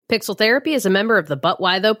Pixel Therapy is a member of the But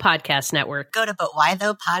Why Though Podcast Network. Go to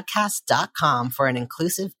butwhythoughpodcast.com for an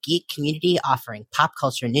inclusive geek community offering pop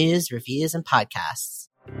culture news, reviews, and podcasts.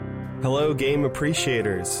 Hello, game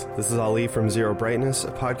appreciators. This is Ali from Zero Brightness,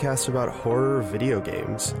 a podcast about horror video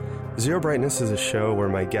games. Zero Brightness is a show where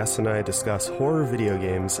my guests and I discuss horror video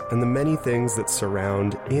games and the many things that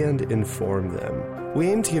surround and inform them. We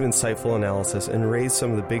aim to give insightful analysis and raise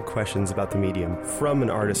some of the big questions about the medium from an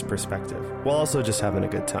artist's perspective, while also just having a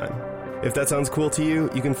good time. If that sounds cool to you,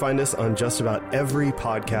 you can find us on just about every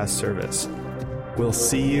podcast service. We'll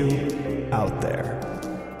see you out there.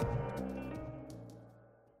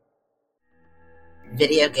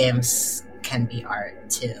 Video games can be art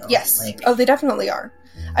too. Yes. Oh, they definitely are.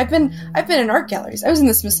 I've been in art galleries. I was in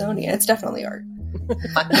the Smithsonian. It's definitely art.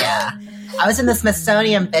 Fuck yeah. I was in the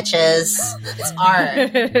Smithsonian, bitches. It's art.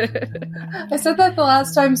 I said that the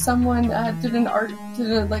last time someone did art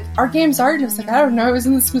games art, and I was like, I don't know, I was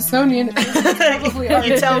in the Smithsonian. It's probably art.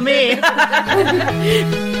 You tell me.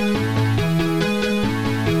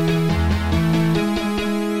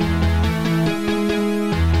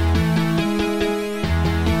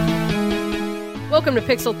 Welcome to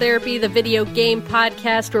Pixel Therapy, the video game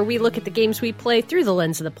podcast where we look at the games we play through the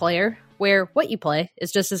lens of the player, where what you play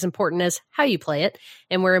is just as important as how you play it,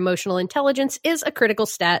 and where emotional intelligence is a critical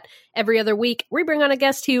stat. Every other week, we bring on a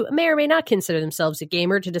guest who may or may not consider themselves a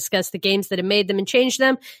gamer to discuss the games that have made them and changed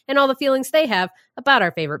them, and all the feelings they have about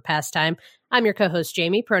our favorite pastime. I'm your co-host,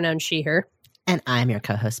 Jamie, pronouns she, her. And I'm your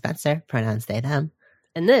co-host, Spencer, pronouns they, them.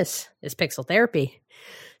 And this is Pixel Therapy.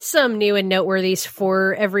 Some new and noteworthies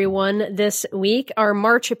for everyone this week. Our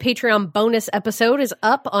March Patreon bonus episode is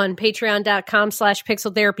up on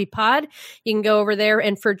patreon.com/pixeltherapypod. You can go over there,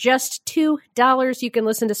 and for just $2, you can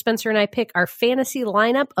listen to Spencer and I pick our fantasy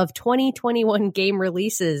lineup of 2021 game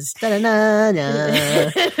releases. Hear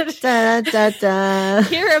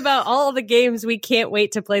about all the games we can't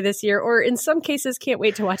wait to play this year, or in some cases can't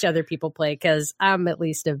wait to watch other people play, because I'm at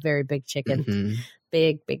least a very big chicken. Mm-hmm.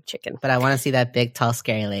 Big chicken. But I want to see that big, tall,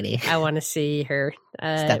 scary lady. I want to see her.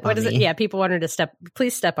 What is it? Yeah, people want her to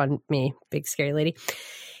please step on me, big, scary lady.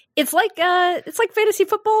 It's like fantasy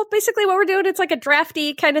football. Basically what we're doing, it's like a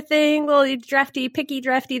drafty kind of thing. Well, you drafty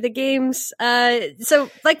the games. So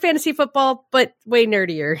like fantasy football, but way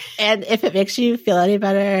nerdier. And if it makes you feel any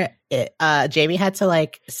better, Jamie had to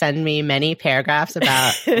send me many paragraphs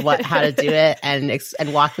about how to do it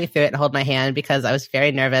and walk me through it and hold my hand, because I was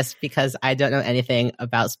very nervous because I don't know anything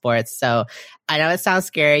about sports. So I know it sounds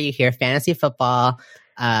scary. You hear fantasy football,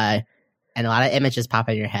 and a lot of images pop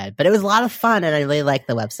in your head, but it was a lot of fun, and I really like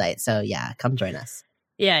the website. So yeah, come join us.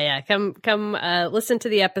 Yeah. Come listen to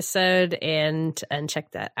the episode and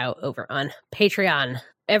check that out over on Patreon.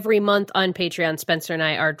 Every month on Patreon, Spencer and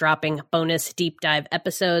I are dropping bonus deep dive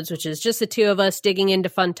episodes, which is just the two of us digging into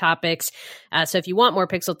fun topics. So if you want more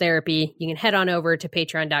Pixel Therapy, you can head on over to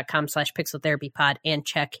patreon.com/pixeltherapypod and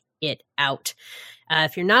check it out.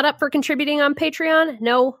 If you're not up for contributing on Patreon,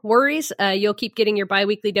 no worries. You'll keep getting your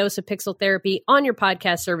biweekly dose of Pixel Therapy on your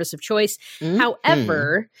podcast service of choice. Mm-hmm.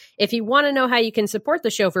 However, if you want to know how you can support the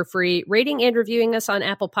show for free, rating and reviewing us on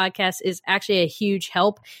Apple Podcasts is actually a huge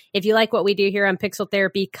help. If you like what we do here on Pixel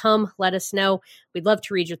Therapy, come let us know. We'd love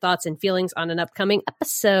to read your thoughts and feelings on an upcoming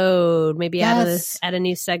episode. Maybe add a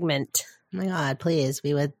new segment. Oh my God, please.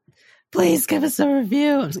 Please give us a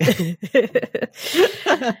review.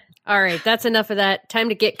 All right, that's enough of that. Time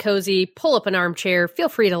to get cozy, pull up an armchair, feel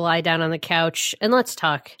free to lie down on the couch, and let's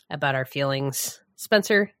talk about our feelings.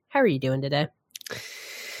 Spencer, how are you doing today?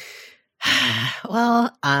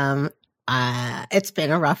 Well, it's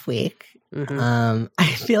been a rough week. Mm-hmm. I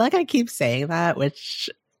feel like I keep saying that, which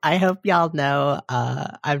I hope y'all know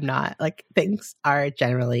I'm not. Things are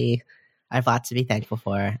generally, I have lots to be thankful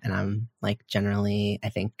for, and I'm generally, I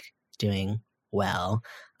think, doing well.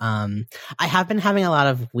 I have been having a lot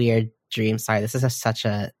of weird dreams. Sorry, this is such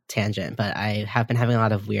a tangent, but I have been having a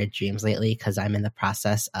lot of weird dreams lately because I'm in the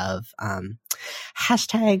process of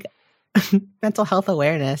hashtag mental health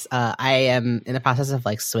awareness. I am in the process of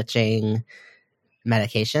switching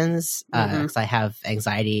medications because I have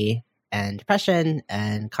anxiety and depression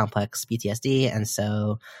and complex PTSD, and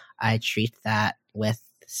so I treat that with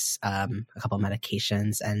a couple of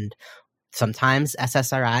medications, and sometimes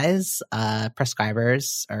SSRIs,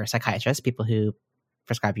 prescribers or psychiatrists, people who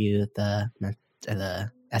prescribe you the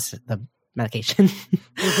medication,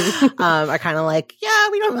 are kind of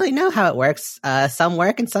we don't really know how it works. Some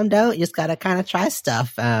work and some don't. You just got to kind of try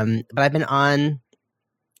stuff. But I've been on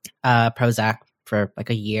Prozac for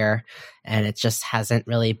a year, and it just hasn't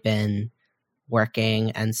really been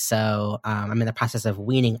working. And so I'm in the process of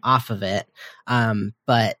weaning off of it.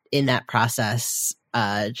 But in that process,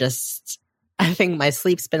 I think my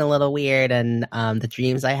sleep's been a little weird, and the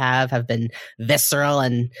dreams I have been visceral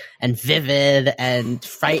and vivid and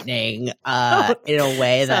frightening in a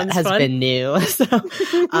way that has been new. So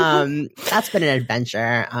that's been an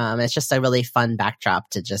adventure. It's just a really fun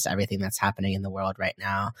backdrop to just everything that's happening in the world right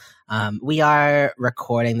now. We are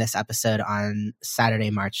recording this episode on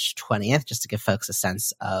Saturday, March 20th, just to give folks a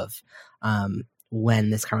sense of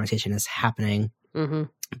when this conversation is happening. Mm-hmm.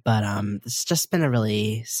 But it's just been a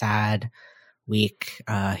really sad week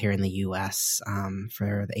here in the U.S.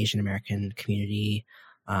 For the Asian American community,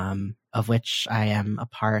 of which I am a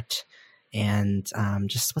part, and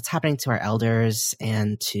just what's happening to our elders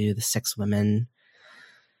and to the 6 women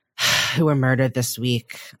who were murdered this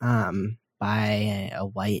week by a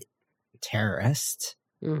white terrorist.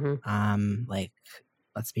 Mm-hmm.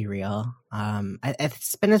 Let's be real.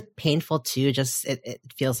 It's been painful too. Just it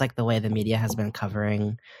feels like the way the media has been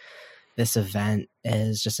covering this event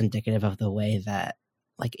is just indicative of the way that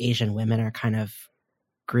like Asian women are kind of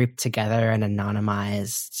grouped together and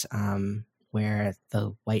anonymized, where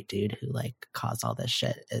the white dude who like caused all this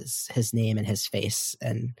shit is his name and his face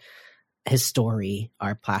and his story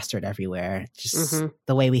are plastered everywhere. Just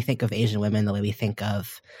the way we think of Asian women, the way we think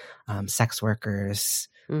of sex workers,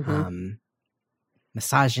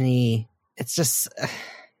 misogyny. It's just,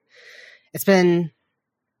 it's been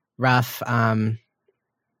rough.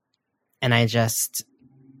 And I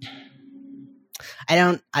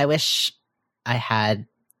wish I had,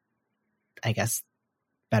 I guess,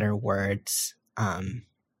 better words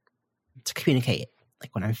to communicate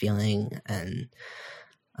like what I'm feeling. And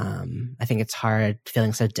I think it's hard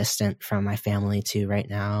feeling so distant from my family too right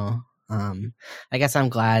now. I guess I'm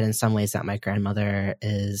glad in some ways that my grandmother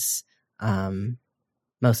is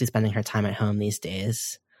mostly spending her time at home these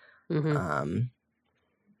days. But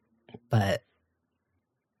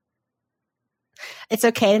it's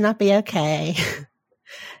okay to not be okay.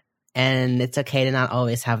 And it's okay to not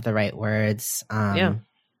always have the right words. Yeah.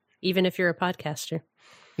 Even if you're a podcaster.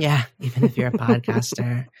 Yeah. Even if you're a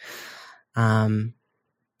podcaster.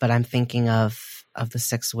 But I'm thinking of the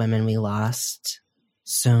 6 women we lost.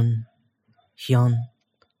 Sun, Hyun,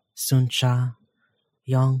 Suncha,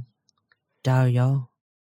 Young, Daoyo,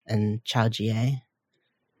 and Chao Jie.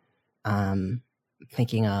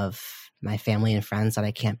 Thinking of my family and friends that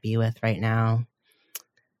I can't be with right now.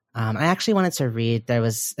 I actually wanted to read,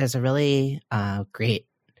 there's a really great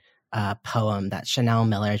poem that Chanel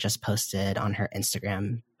Miller just posted on her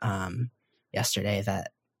Instagram yesterday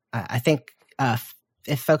that I think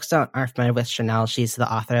if folks aren't familiar with Chanel, she's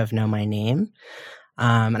the author of Know My Name.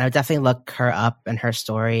 And I would definitely look her up and her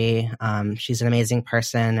story. She's an amazing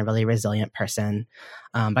person, a really resilient person.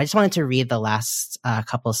 But I just wanted to read the last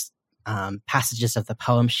couple passages of the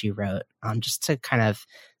poem she wrote, just to kind of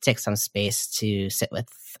take some space to sit with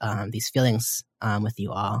these feelings with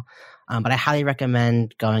you all. But I highly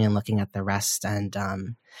recommend going and looking at the rest. And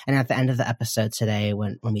at the end of the episode today,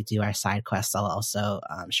 when we do our side quests, I'll also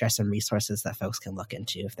share some resources that folks can look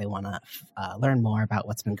into if they want to learn more about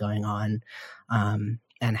what's been going on,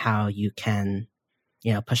 and how you can,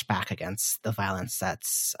 push back against the violence that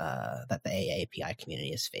the AAPI community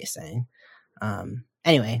is facing.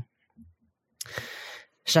 Anyway,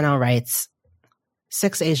 Chanel writes,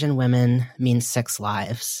 6 Asian women means 6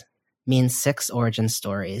 lives, means 6 origin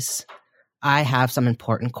stories. I have some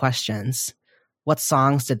important questions. What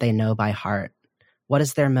songs did they know by heart? What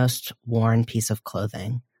is their most worn piece of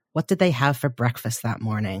clothing? What did they have for breakfast that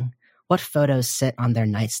morning? What photos sit on their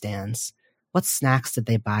nightstands? What snacks did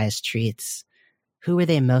they buy as treats? Who were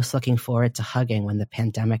they most looking forward to hugging when the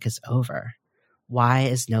pandemic is over? Why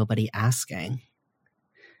is nobody asking?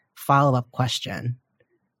 Follow-up question.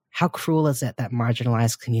 How cruel is it that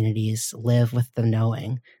marginalized communities live with the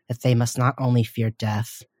knowing that they must not only fear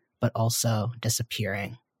death, but also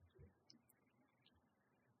disappearing?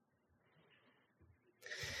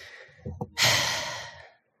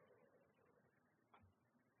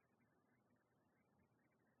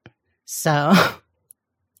 So,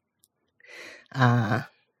 yeah,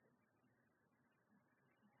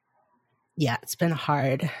 it's been a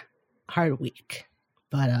hard week,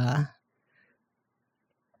 but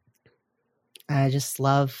I just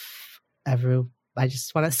I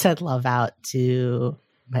just want to send love out to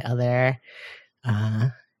my other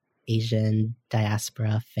Asian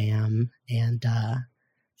diaspora fam, and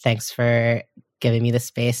thanks for giving me the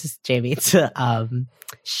space, Jamie, to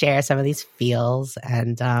share some of these feels.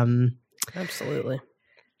 And absolutely,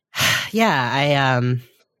 yeah, I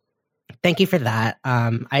thank you for that.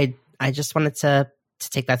 I just wanted to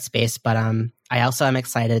take that space, but I also am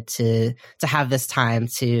excited to have this time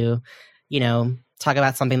to talk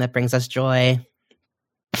about something that brings us joy,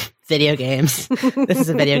 video games. This is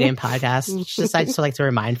a video game podcast. Just I just like to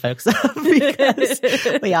remind folks of, because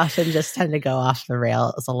we often just tend to go off the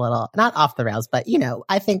rails a little. Not off the rails, but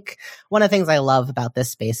I think one of the things I love about this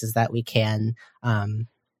space is that we can,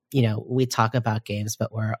 we talk about games,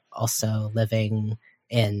 but we're also living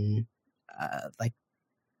in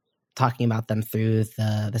talking about them through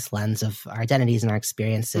this lens of our identities and our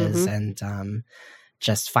experiences, and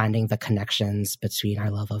just finding the connections between our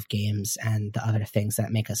love of games and the other things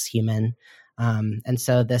that make us human. And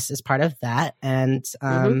so this is part of that. And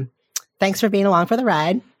thanks for being along for the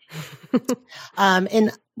ride.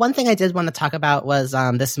 And one thing I did want to talk about was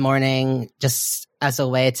this morning, just as a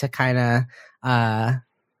way to kind of,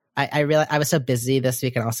 I realized I was so busy this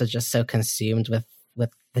week and also just so consumed with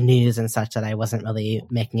the news and such that I wasn't really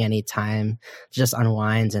making any time to just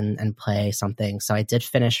unwind and play something. So I did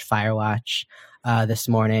finish Firewatch this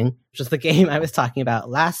morning, which is the game I was talking about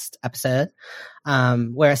last episode,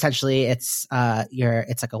 where essentially it's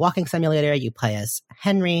like a walking simulator. You play as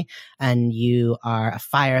Henry, and you are a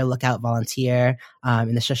fire lookout volunteer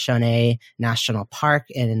in the Shoshone National Park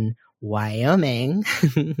in Wyoming.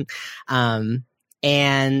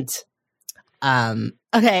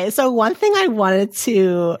 Okay, so one thing I wanted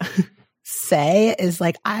to say is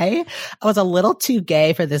I was a little too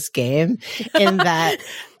gay for this game in that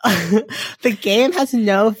the game has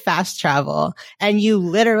no fast travel, and you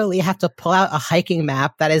literally have to pull out a hiking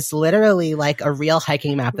map that is literally like a real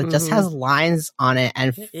hiking map that just has lines on it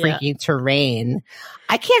and freaking terrain.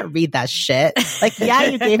 I can't read that shit. Yeah,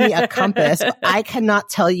 you gave me a compass, but I cannot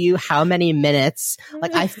tell you how many minutes.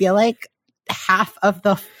 I feel like half of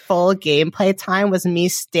the full gameplay time was me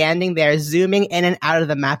standing there zooming in and out of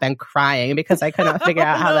the map and crying because I could not figure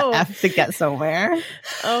out how the F to get somewhere.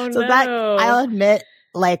 Oh, so no. That, I'll admit,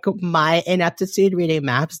 my ineptitude reading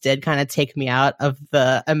maps did kind of take me out of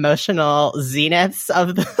the emotional zeniths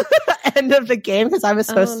of the end of the game, because I was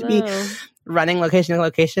supposed to be running location to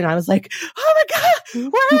location. I was like, oh my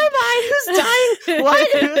God, where am I? Who's dying? What?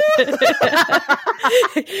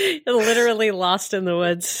 Literally lost in the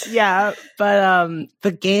woods. Yeah, but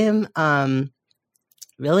the game,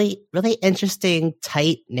 really, really interesting,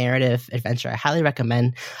 tight narrative adventure. I highly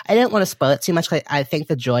recommend. I didn't want to spoil it too much. I think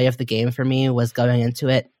the joy of the game for me was going into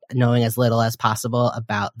it knowing as little as possible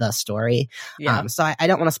about the story. Yeah. So I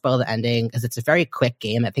don't want to spoil the ending, because it's a very quick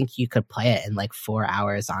game. I think you could play it in 4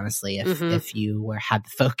 hours, honestly, if you had the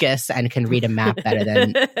focus and can read a map better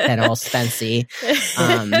than old Spency.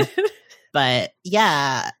 But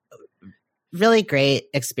yeah, really great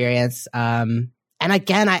experience. And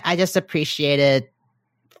again, I just appreciated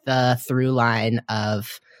the through line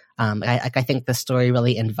of I think the story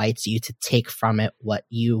really invites you to take from it what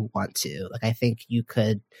you want to. I think you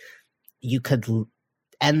could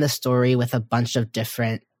end the story with a bunch of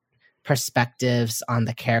different perspectives on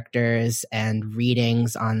the characters and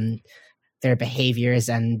readings on their behaviors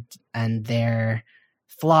and their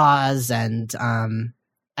flaws, and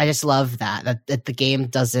I just love that the game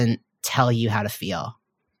doesn't tell you how to feel.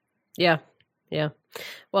 Yeah.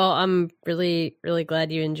 Well, I'm really, really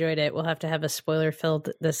glad you enjoyed it. We'll have to have a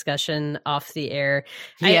spoiler-filled discussion off the air.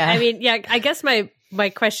 Yeah. I guess my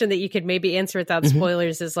question that you could maybe answer without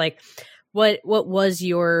spoilers is what was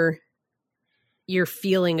your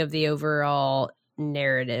feeling of the overall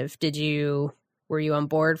narrative? Were you on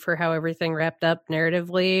board for how everything wrapped up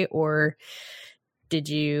narratively, or did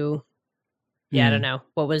you? Yeah, I don't know.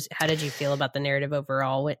 How did you feel about the narrative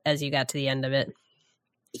overall as you got to the end of it?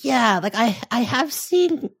 Yeah, I have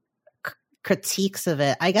seen critiques of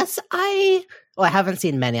it. I guess I haven't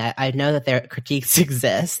seen many. I know that their critiques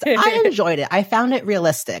exist. I enjoyed it. I found it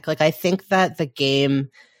realistic. I think that the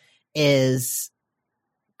game is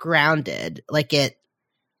grounded.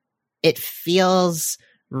 It feels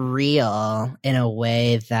real in a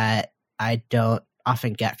way that I don't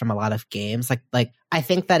often get from a lot of games. I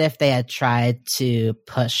think that if they had tried to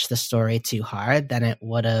push the story too hard, then it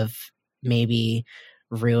would have maybe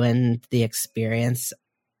ruined the experience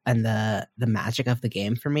and the magic of the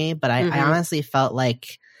game for me. But I honestly felt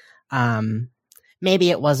like maybe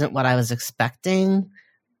it wasn't what I was expecting,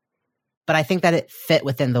 but I think that it fit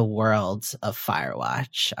within the world of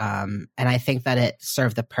Firewatch. And I think that it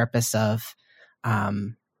served the purpose of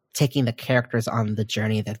taking the characters on the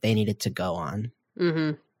journey that they needed to go on.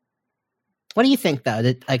 Mm-hmm. What do you think, though?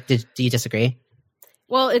 Do you disagree?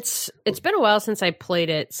 Well, it's been a while since I played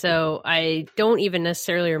it, so I don't even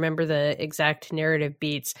necessarily remember the exact narrative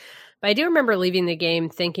beats. But I do remember leaving the game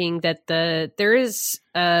thinking that there is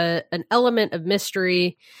an element of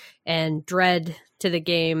mystery and dread to the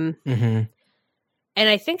game. Mm-hmm. And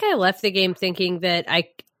I think I left the game thinking that I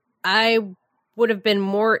would have been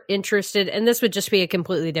more interested, and this would just be a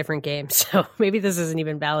completely different game, so maybe this isn't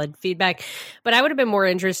even valid feedback, but I would have been more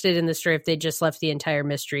interested in the story if they just left the entire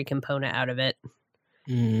mystery component out of it.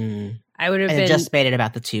 I would have been just made it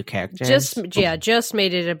about the two characters. Just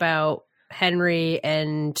made it about Henry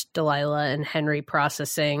and Delilah, and Henry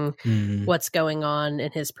processing what's going on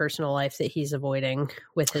in his personal life that he's avoiding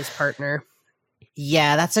with his partner.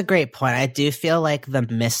 Yeah, that's a great point. I do feel like the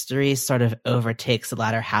mystery sort of overtakes the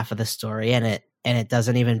latter half of the story, and it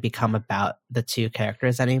doesn't even become about the two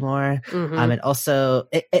characters anymore. And also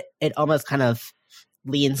it almost kind of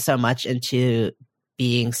leans so much into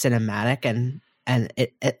being cinematic, and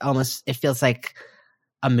it feels like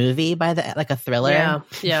a movie like a thriller.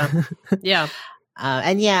 Yeah.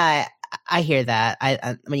 And yeah, I hear that.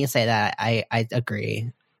 I when you say that, I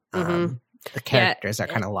agree. The characters are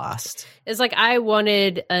kind of lost. It's like I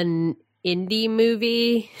wanted an indie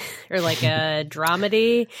movie or like a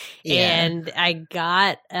dramedy, and I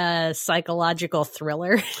got a psychological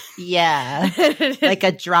thriller. Yeah, like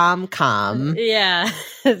a drom-com. Yeah.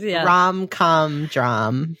 Rom-com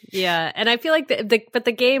dram. Yeah, and I feel like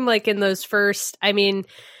the game, like in those first, I mean,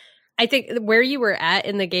 I think where you were at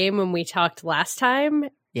in the game when we talked last time.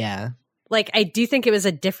 Yeah. Like, I do think it was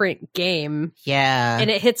a different game. Yeah. And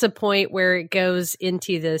it hits a point where it goes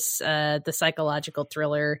into this, the psychological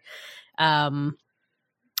thriller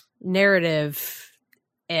narrative,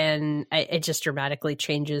 and it just dramatically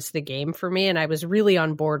changes the game for me. And I was really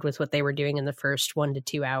on board with what they were doing in the first 1 to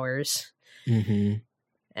 2 hours and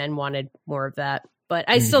wanted more of that. But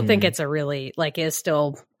I still think it's it's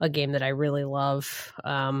still a game that I really love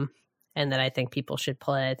and that I think people should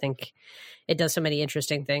play. I think it does so many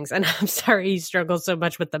interesting things. And I'm sorry he struggles so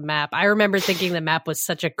much with the map. I remember thinking the map was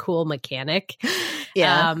such a cool mechanic.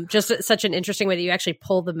 Yeah. Just such an interesting way that you actually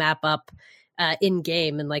pull the map up in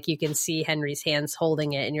game, and like you can see Henry's hands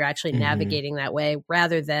holding it, and you're actually navigating that way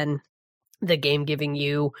rather than the game giving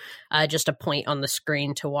you just a point on the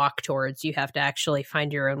screen to walk towards. You have to actually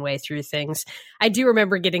find your own way through things. I do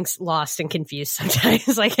remember getting lost and confused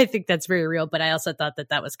sometimes. Like, I think that's very real, but I also thought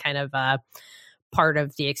that was kind of part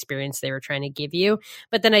of the experience they were trying to give you.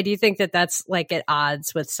 But then I do think that that's like at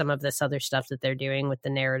odds with some of this other stuff that they're doing with the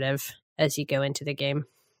narrative as you go into the game.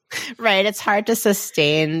 Right. It's hard to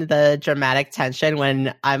sustain the dramatic tension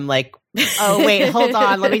when I'm like, oh, wait, hold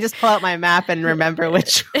on. Let me just pull out my map and remember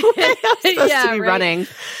which way I'm supposed to be running.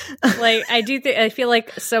 Like, I feel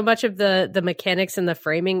like so much of the mechanics and the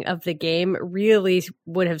framing of the game really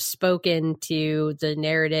would have spoken to the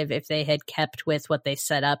narrative if they had kept with what they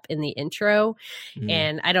set up in the intro.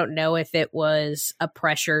 And I don't know if it was a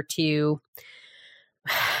pressure to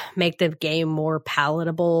make the game more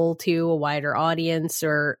palatable to a wider audience,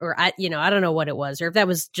 or I don't know what it was, or if that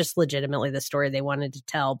was just legitimately the story they wanted to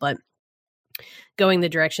tell. But going the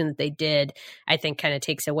direction that they did, I think kind of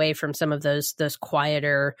takes away from some of those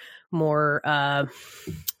quieter, more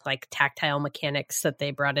like tactile mechanics that they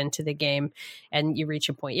brought into the game. And you reach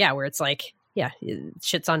a point, where it's like,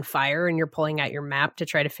 shit's on fire and you're pulling out your map to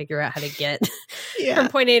try to figure out how to get from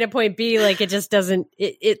point A to point B. Like, it just doesn't,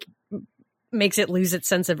 it makes it lose its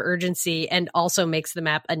sense of urgency, and also makes the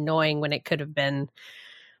map annoying when it could have been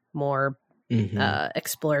more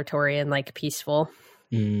exploratory and like peaceful.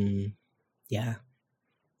 Yeah.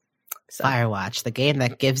 So. Firewatch, the game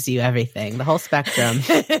that gives you everything, the whole spectrum.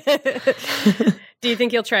 Do you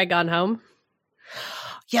think you'll try Gone Home?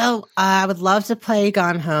 I would love to play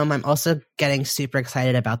Gone Home. I'm also getting super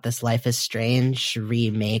excited about this Life is Strange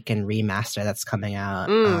remake and remaster that's coming out.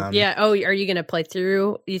 Are you going to play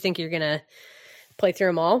through? You think you're going to play through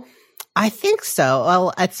them all? I think so.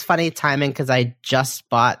 Well, it's funny timing because I just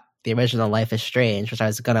bought the original Life is Strange, which I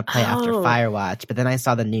was going to play after Firewatch, but then I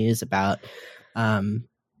saw the news about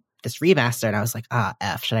this remaster, and I was like,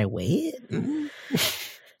 F, should I wait?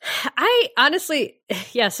 I honestly,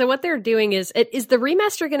 so what they're doing is the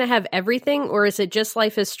remaster going to have everything, or is it just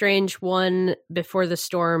Life is Strange 1 Before the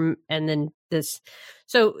Storm and then this?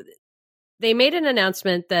 So they made an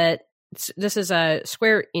announcement that this is a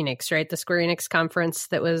Square Enix, right? The Square Enix conference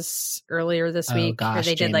that was earlier this week, where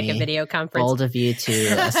they did like a video conference. Bold of you to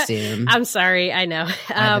assume. I'm sorry, I know.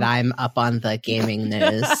 That I'm up on the gaming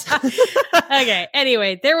news. Okay.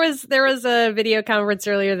 Anyway, there was a video conference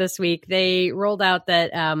earlier this week. They rolled out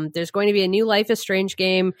that there's going to be a new Life is Strange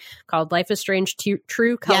game called Life is Strange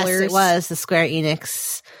True Colors. Yes, it was the Square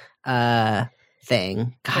Enix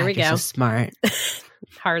thing. God, there we go. So smart.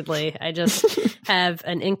 Hardly. I just have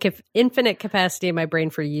an infinite capacity in my brain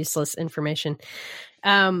for useless information.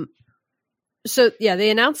 So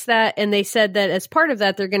they announced that, and they said that as part of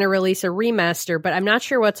that, they're going to release a remaster, but I'm not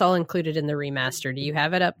sure what's all included in the remaster. Do you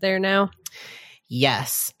have it up there now?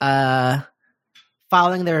 Yes.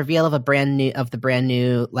 Following the reveal of the brand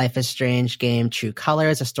new Life is Strange game, True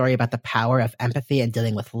Colors, a story about the power of empathy and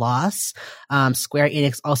dealing with loss. Square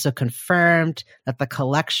Enix also confirmed that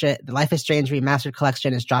the Life is Strange Remastered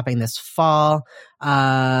Collection is dropping this fall.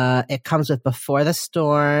 It comes with Before the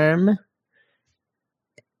Storm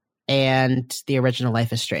and the original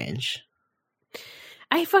Life is Strange.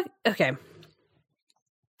 Okay.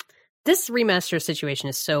 This remaster situation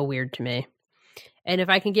is so weird to me. And if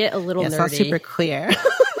I can get a little nerdy. It's not super clear.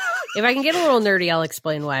 If I can get a little nerdy, I'll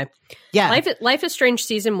explain why. Yeah. Life is Strange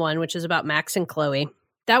Season 1, which is about Max and Chloe,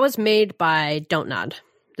 that was made by Don't Nod,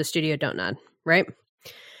 the studio Don't Nod, right?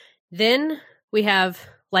 Then we have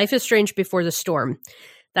Life is Strange Before the Storm.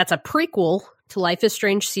 That's a prequel to Life is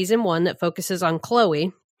Strange Season 1 that focuses on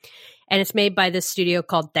Chloe, and it's made by this studio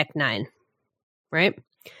called Deck Nine, right?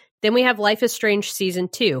 Then we have Life is Strange Season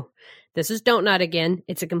 2. This is Don't Nod again.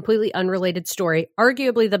 It's a completely unrelated story,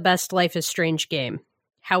 arguably the best Life is Strange game.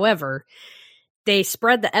 However, they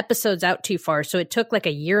spread the episodes out too far, so it took like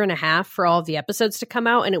a year and a half for all of the episodes to come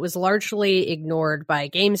out, and it was largely ignored by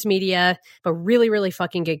games media. A really, really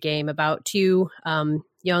fucking good game about two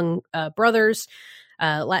young brothers,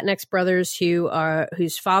 Latinx brothers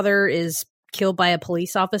whose father is killed by a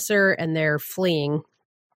police officer, and they're fleeing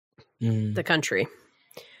the country.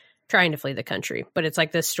 Trying to flee the country. But it's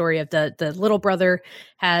like this story of the little brother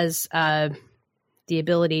has the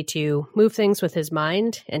ability to move things with his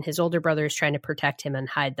mind, and his older brother is trying to protect him and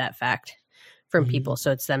hide that fact from people.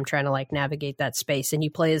 So it's them trying to like navigate that space. And you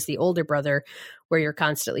play as the older brother, where you're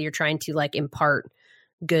trying to like impart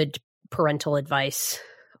good parental advice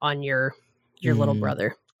on your little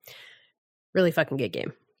brother. Really fucking good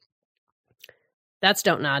game. That's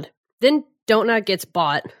Don't Nod. Then Don't Nod gets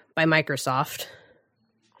bought by Microsoft.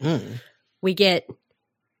 We get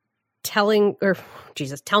Tell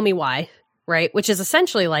Me Why, right? Which is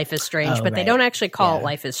essentially Life is Strange, but they don't actually call it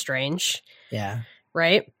Life is Strange. Yeah.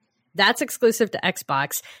 Right? That's exclusive to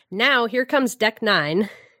Xbox. Now, here comes Deck Nine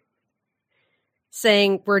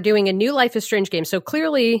saying we're doing a new Life is Strange game. So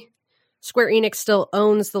clearly, Square Enix still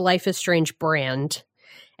owns the Life is Strange brand,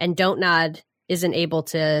 and Don't Nod isn't able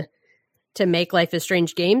to make Life is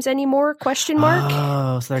Strange games anymore, ?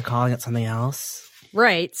 Oh, so they're calling it something else?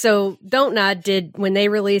 Right. So Don't Nod did, when they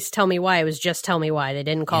released Tell Me Why, it was just Tell Me Why. They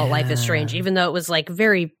didn't call it Life is Strange, even though it was like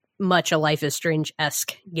very much a Life is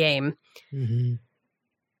Strange-esque game.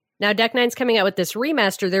 Now Deck Nine's coming out with this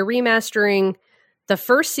remaster. They're remastering the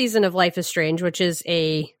first season of Life is Strange, which is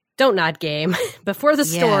a Don't Nod game, Before the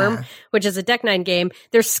Storm, which is a Deck Nine game.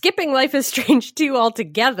 They're skipping Life is Strange 2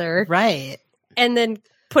 altogether. Right. And then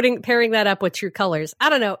pairing that up with True Colors. I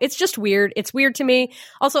don't know. It's just weird. It's weird to me.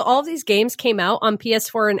 Also, all of these games came out on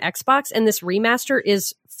PS4 and Xbox, and this remaster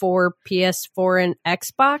is for PS4 and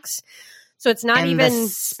Xbox. So it's not even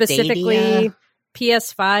specifically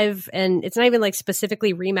PS5, and it's not even like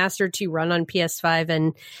specifically remastered to run on PS5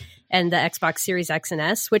 and the Xbox Series X and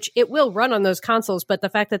S, which it will run on those consoles, but the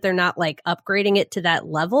fact that they're not like upgrading it to that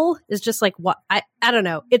level is just like, what? I don't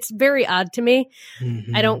know. It's very odd to me.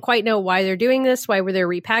 I don't quite know why they're doing this, why they're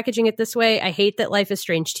repackaging it this way. I hate that Life is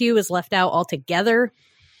Strange 2 is left out altogether,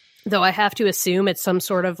 though I have to assume it's some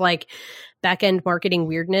sort of like back-end marketing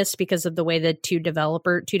weirdness because of the way the two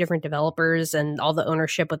different developers and all the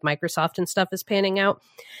ownership with Microsoft and stuff is panning out.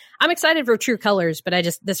 I'm excited for True Colors, but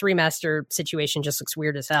this remaster situation just looks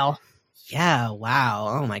weird as hell. Yeah,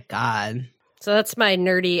 wow. Oh my God. So that's my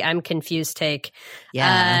nerdy, I'm confused take.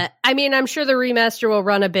 Yeah. I mean, I'm sure the remaster will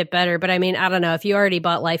run a bit better, but I mean, I don't know. If you already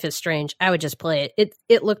bought Life is Strange, I would just play it.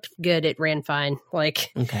 It looked good. It ran fine.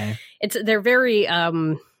 Like, okay. They're very,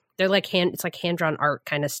 they're like it's like hand-drawn art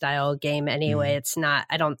kind of style game anyway. It's not,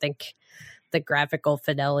 I don't think the graphical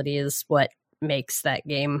fidelity is what makes that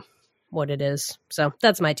game what it is. So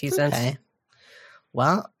that's my 2 cents. Okay.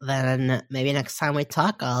 Well, then maybe next time we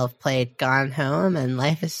talk, I'll have played Gone Home and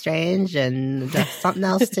Life is Strange and something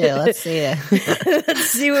else too. Let's see. Let's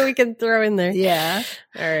see what we can throw in there. Yeah.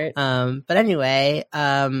 All right. But anyway,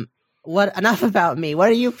 enough about me. What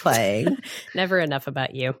are you playing? Never enough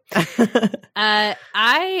about you.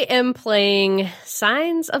 I am playing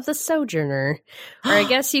Signs of the Sojourner, or I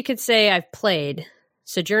guess you could say I've played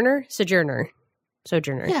Sojourner.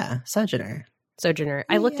 Yeah, Sojourner.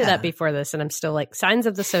 I looked it up before this, and I'm still like, Signs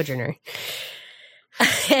of the Sojourner.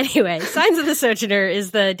 Anyway, Signs of the Sojourner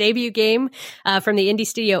is the debut game from the indie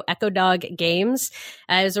studio Echo Dog Games.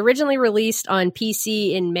 It was originally released on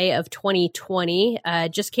PC in May of 2020.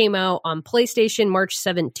 Just came out on PlayStation March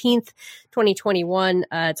 17th, 2021.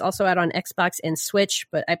 It's also out on Xbox and Switch,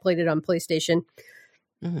 but I played it on PlayStation.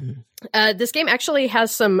 This game actually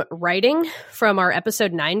has some writing from our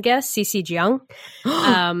episode 9 guest, CC Jiang.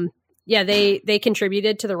 Yeah, they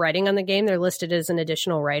contributed to the writing on the game. They're listed as an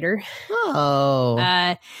additional writer.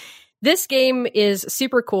 Oh. This game is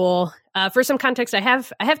super cool. For some context, I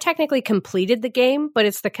have technically completed the game, but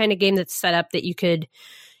it's the kind of game that's set up that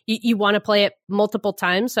you want to play it multiple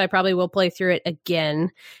times. So I probably will play through it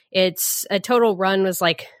again. It's a total run was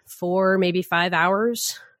like 4, maybe 5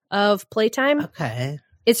 hours of playtime. Okay.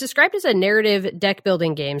 It's described as a narrative deck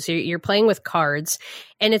building game. So you're playing with cards,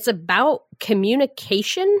 and it's about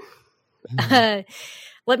communication. Let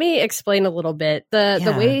me explain a little bit.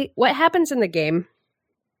 The way what happens in the game.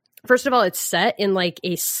 First of all, it's set in like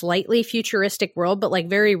a slightly futuristic world, but like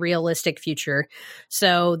very realistic future.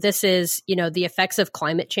 So this is, the effects of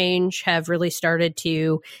climate change have really started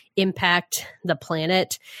to impact the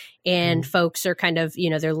planet. And folks are kind of,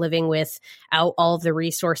 they're living without all of the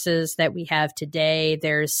resources that we have today.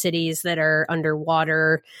 There's cities that are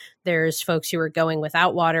underwater. There's folks who are going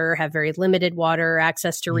without water, have very limited water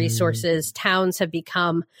access to resources. Towns have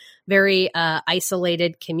become very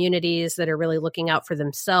isolated communities that are really looking out for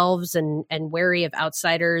themselves and wary of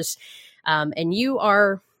outsiders. And you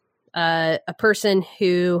are a person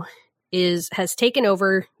who has taken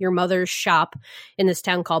over your mother's shop in this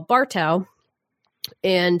town called Bartow.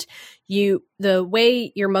 And the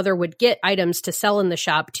way your mother would get items to sell in the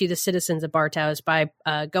shop to the citizens of Bartow is by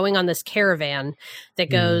going on this caravan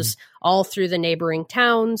that goes all through the neighboring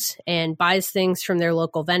towns and buys things from their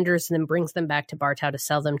local vendors and then brings them back to Bartow to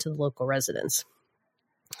sell them to the local residents.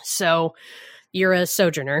 So you're a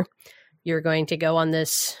sojourner. You're going to go on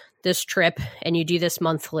this trip, and you do this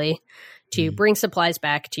monthly to bring supplies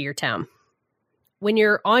back to your town. When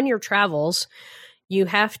you're on your travels, you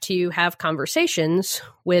have to have conversations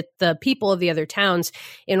with the people of the other towns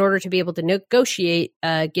in order to be able to negotiate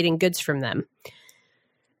getting goods from them.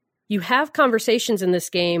 You have conversations in this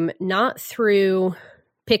game not through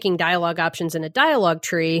picking dialogue options in a dialogue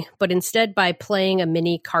tree, but instead by playing a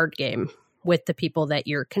mini card game with the people that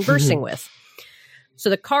you're conversing with. So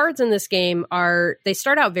the cards in this game they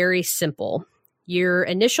start out very simple. Your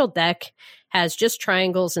initial deck has just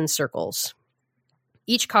triangles and circles.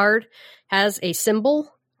 Each card has a symbol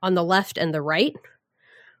on the left and the right.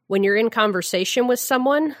 When you're in conversation with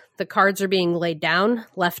someone, the cards are being laid down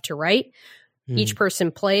left to right. Each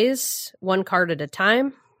person plays one card at a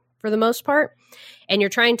time for the most part. And you're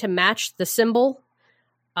trying to match the symbol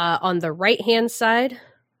on the right-hand side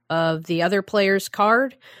of the other player's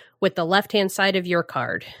card with the left-hand side of your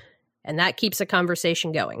card. And that keeps a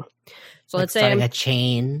conversation going. So let's say starting a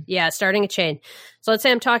chain. Yeah, starting a chain. So let's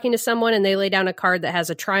say I'm talking to someone and they lay down a card that has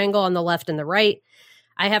a triangle on the left and the right.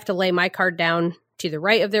 I have to lay my card down to the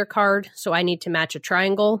right of their card, so I need to match a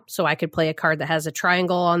triangle. So I could play a card that has a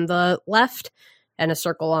triangle on the left and a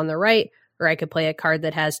circle on the right, or I could play a card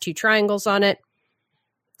that has 2 triangles on it,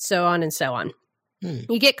 so on and so on.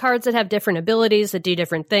 You get cards that have different abilities that do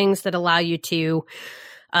different things that allow you to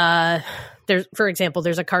for example,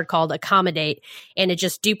 there's a card called Accommodate, and it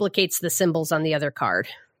just duplicates the symbols on the other card.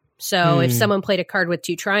 So if someone played a card with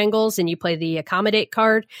 2 triangles and you play the Accommodate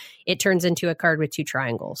card, it turns into a card with 2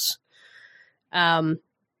 triangles.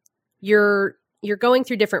 You're going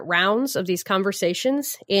through different rounds of these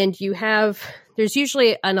conversations, and there's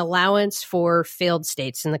usually an allowance for failed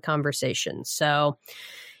states in the conversation. So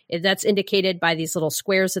that's indicated by these little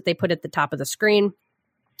squares that they put at the top of the screen.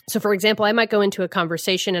 So, for example, I might go into a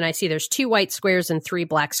conversation and I see there's 2 white squares and 3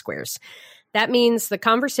 black squares. That means the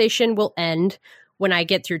conversation will end when I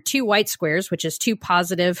get through 2 white squares, which is 2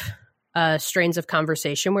 positive strains of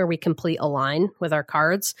conversation where we complete a line with our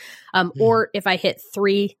cards, or if I hit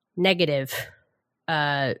 3 negative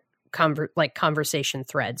conversation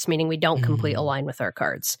threads, meaning we don't complete a line with our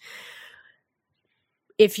cards.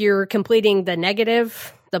 If you're completing the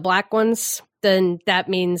negative, the black ones, then that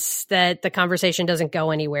means that the conversation doesn't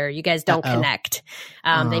go anywhere. You guys don't connect.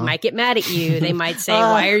 They might get mad at you. They might say,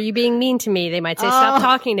 why are you being mean to me? They might say, stop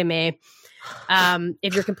talking to me.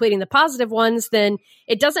 If you're completing the positive ones, then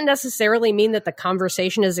it doesn't necessarily mean that the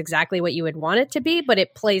conversation is exactly what you would want it to be, but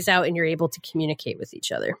it plays out and you're able to communicate with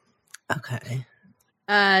each other. Okay.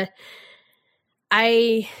 I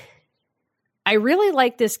really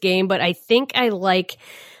like this game, but I think I like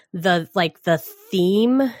the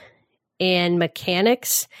theme and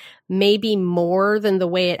mechanics maybe more than the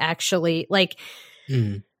way it actually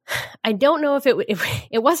I don't know if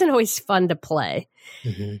it wasn't always fun to play.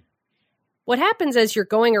 What happens as you're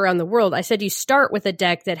going around the world, I said you start with a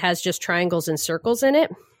deck that has just triangles and circles in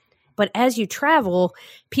it, but as you travel,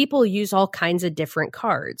 people use all kinds of different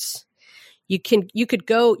cards. You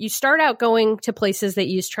start out going to places that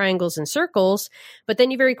use triangles and circles, but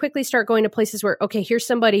then you very quickly start going to places where, okay, here's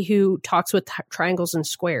somebody who talks with triangles and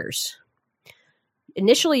squares.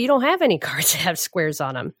 initially you don't have any cards that have squares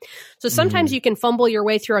on them. So sometimes you can fumble your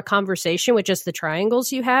way through a conversation with just the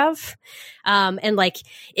triangles you have. And like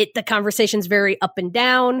the conversation's very up and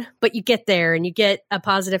down, but you get there and you get a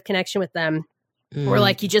positive connection with them. Or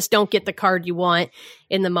like you just don't get the card you want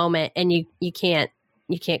in the moment and you can't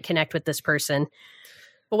connect with this person.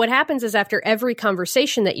 But what happens is after every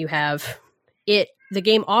conversation that you have, the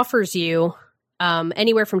game offers you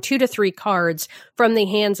anywhere from 2 to 3 cards from the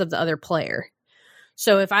hands of the other player.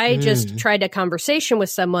 So if I just tried a conversation with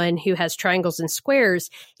someone who has triangles and squares,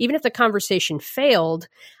 even if the conversation failed,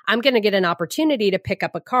 I'm going to get an opportunity to pick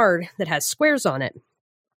up a card that has squares on it.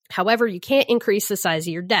 However, you can't increase the size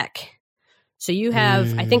of your deck. So you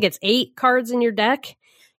have, I think it's 8 cards in your deck.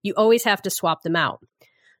 You always have to swap them out.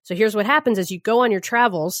 So here's what happens is you go on your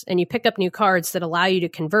travels and you pick up new cards that allow you to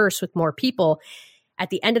converse with more people. At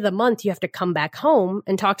the end of the month, you have to come back home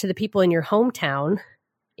and talk to the people in your hometown,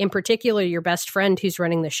 in particular, your best friend who's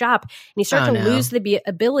running the shop. And you start to lose the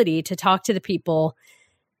ability to talk to the people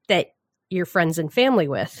that you're friends and family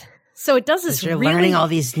with. So it does this you're learning all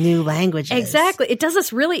these new languages. Exactly. It does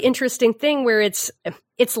this really interesting thing where it's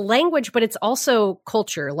language, but it's also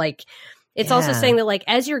culture. Like it's also saying that like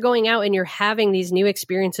as you're going out and you're having these new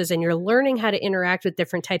experiences and you're learning how to interact with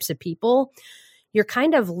different types of people, you're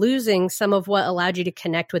kind of losing some of what allowed you to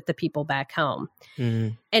connect with the people back home.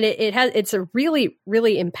 And it's a really,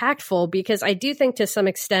 really impactful because I do think to some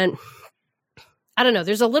extent, I don't know,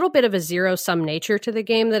 there's a little bit of a zero-sum nature to the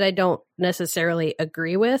game that I don't necessarily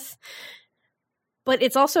agree with. But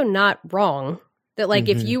it's also not wrong that like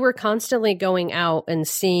if you were constantly going out and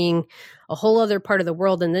seeing a whole other part of the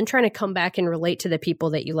world and then trying to come back and relate to the people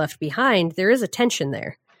that you left behind, there is a tension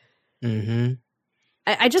there.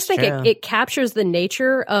 I just think it captures the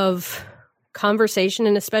nature of conversation,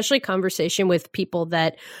 and especially conversation with people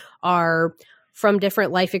that are from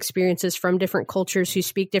different life experiences, from different cultures, who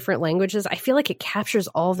speak different languages. I feel like it captures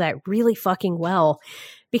all of that really fucking well,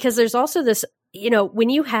 because there's also this, you know, when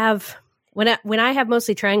I have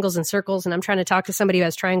mostly triangles and circles and I'm trying to talk to somebody who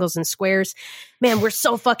has triangles and squares, man, we're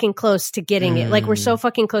so fucking close to getting it. Like we're so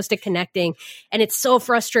fucking close to connecting, and it's so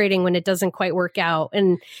frustrating when it doesn't quite work out.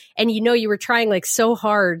 And you know, you were trying like so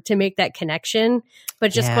hard to make that connection,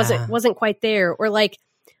 but it just wasn't quite there. Or like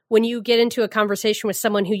when you get into a conversation with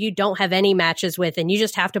someone who you don't have any matches with and you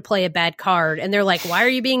just have to play a bad card and they're like, why are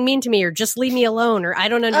you being mean to me? Or just leave me alone, or I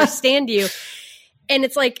don't understand you. And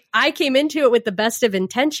it's like, I came into it with the best of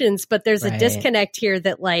intentions, but there's a disconnect here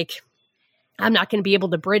that like, I'm not going to be able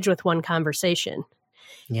to bridge with one conversation.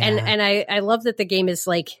 And I love that the game is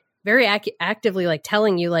like very actively like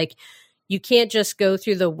telling you, like, you can't just go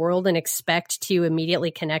through the world and expect to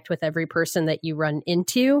immediately connect with every person that you run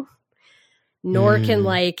into, nor can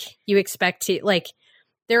like you expect to, like,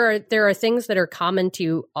 there are things that are common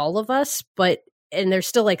to all of us, and there's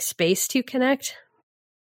still like space to connect,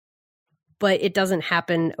 but it doesn't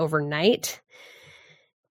happen overnight.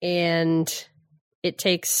 And it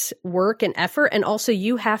takes work and effort. And also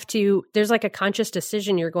there's like a conscious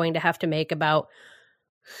decision you're going to have to make about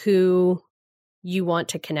who you want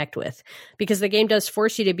to connect with, because the game does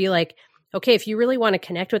force you to be like, okay, if you really want to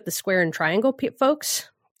connect with the square and triangle folks,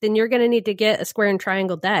 then you're going to need to get a square and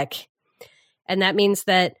triangle deck. And that means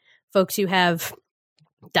that folks who have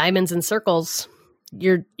diamonds and circles,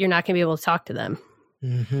 you're not going to be able to talk to them.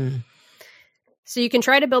 So you can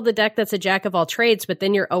try to build a deck that's a jack of all trades, but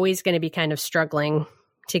then you're always going to be kind of struggling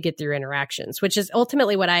to get through interactions, which is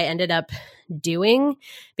ultimately what I ended up doing,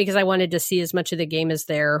 because I wanted to see as much of the game as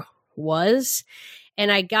there was.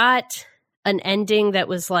 And I got an ending that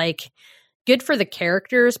was like good for the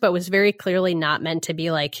characters, but was very clearly not meant to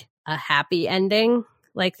be like a happy ending.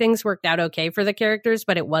 Like things worked out okay for the characters,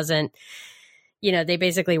 but it wasn't, you know, they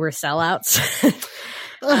basically were sellouts.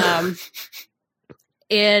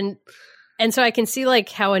 And so I can see like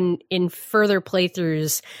how in further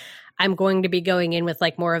playthroughs, I'm going to be going in with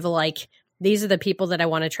like more of a like, these are the people that I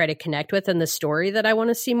want to try to connect with and the story that I want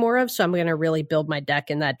to see more of. So I'm going to really build my deck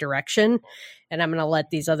in that direction. And I'm going to let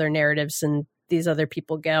these other narratives and these other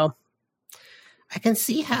people go. I can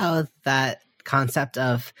see how that concept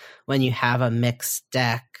of when you have a mixed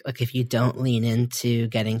deck, like if you don't lean into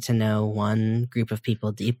getting to know one group of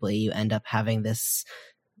people deeply, you end up having this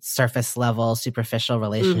surface level, superficial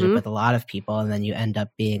relationship with a lot of people, and then you end up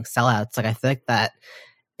being sellouts. Like I feel like that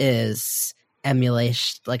emulates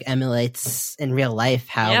in real life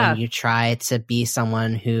how when you try to be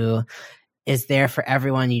someone who is there for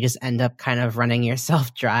everyone, you just end up kind of running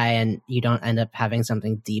yourself dry, and you don't end up having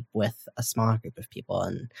something deep with a smaller group of people.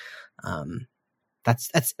 And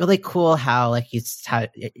that's really cool how like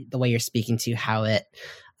the way you're speaking to how it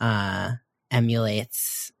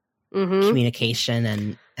emulates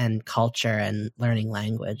communication and culture and learning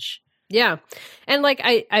language. Yeah. And like,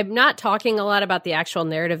 I'm not talking a lot about the actual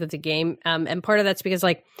narrative of the game. And part of that's because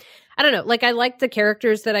like, I don't know, like I like the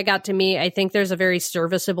characters that I got to meet. I think there's a very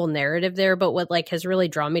serviceable narrative there, but what like has really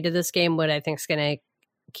drawn me to this game, what I think is going to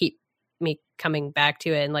keep me coming back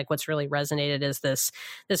to it and like what's really resonated is this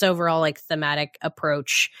overall like thematic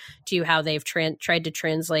approach to how they've tried to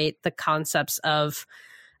translate the concepts of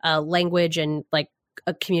language and like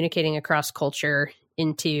communicating across culture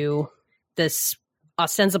into this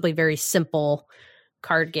ostensibly very simple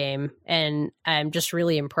card game. And I'm just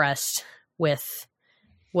really impressed with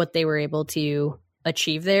what they were able to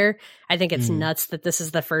achieve there. I think it's nuts that this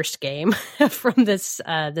is the first game from this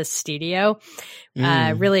studio.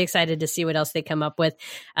 Really excited to see what else they come up with.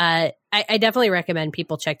 I definitely recommend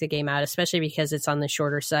people check the game out, especially because it's on the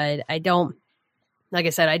shorter side. Like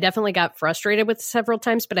I said, I definitely got frustrated with it several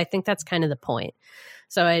times, but I think that's kind of the point.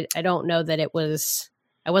 So I don't know that I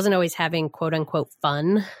wasn't always having quote unquote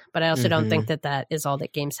fun, but I also don't think that is all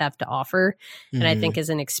that games have to offer. And I think as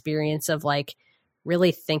an experience of like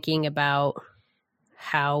really thinking about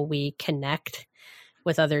how we connect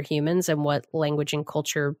with other humans and what language and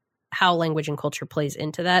culture, how language and culture plays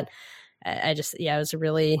into that. It was a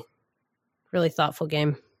really, really thoughtful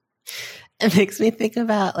game. It makes me think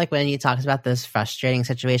about like when you talked about those frustrating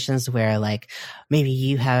situations where like maybe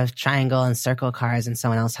you have triangle and circle cards and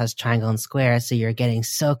someone else has triangle and square. So you're getting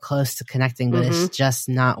so close to connecting, but it's just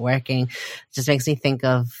not working. It just makes me think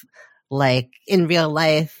of like in real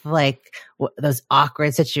life, like those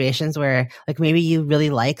awkward situations where like maybe you really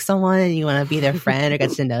like someone and you want to be their friend or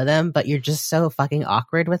get to know them, but you're just so fucking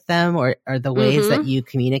awkward with them or the ways that you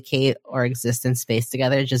communicate or exist in space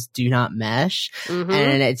together just do not mesh.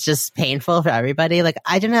 And it's just painful for everybody. Like,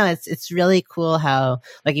 I don't know. It's really cool how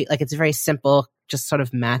like it's a very simple, just sort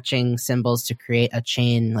of matching symbols to create a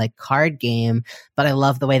chain like card game. But I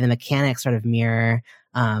love the way the mechanics sort of mirror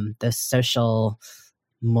the social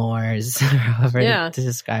mores, however to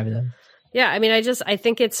describe them. Yeah, I mean, I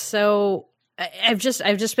think it's so. I've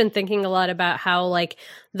just been thinking a lot about how like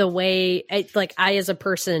the way I as a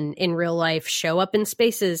person in real life show up in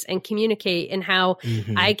spaces and communicate, and how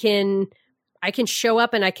I can show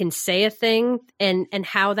up and I can say a thing, and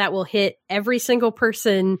how that will hit every single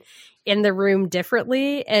person in the room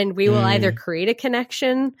differently, and we will either create a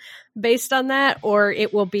connection based on that, or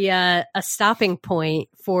it will be a stopping point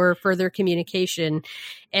for further communication.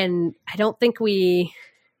 And I don't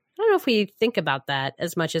know if we think about that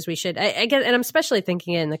as much as we should. I guess, and I'm especially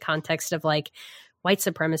thinking in the context of like white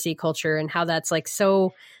supremacy culture and how that's like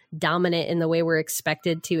so dominant in the way we're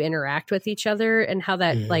expected to interact with each other, and how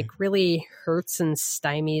that like really hurts and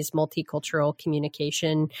stymies multicultural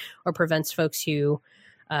communication or prevents folks who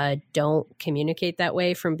don't communicate that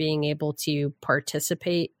way from being able to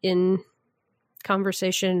participate in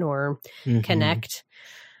conversation or connect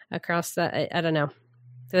across that. I don't know.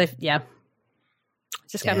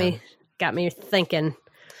 Just got me thinking.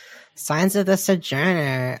 Signs of the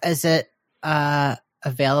Sojourner. Is it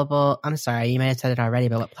available? I'm sorry, you may have said it already,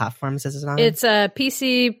 but what platforms is it on? It's a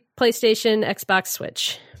PC, PlayStation, Xbox,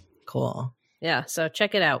 Switch. Cool. Yeah, so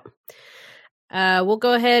check it out. We'll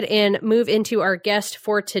go ahead and move into our guest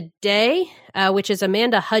for today, which is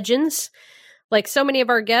Amanda Hudgens. Like so many of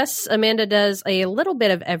our guests, Amanda does a little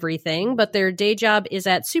bit of everything, but their day job is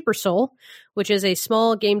at SuperSoul, which is a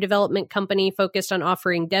small game development company focused on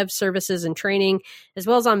offering dev services and training, as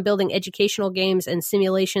well as on building educational games and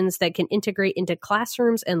simulations that can integrate into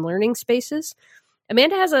classrooms and learning spaces.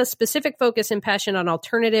 Amanda has a specific focus and passion on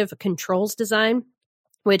alternative controls design,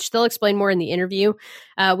 which they'll explain more in the interview.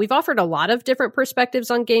 We've offered a lot of different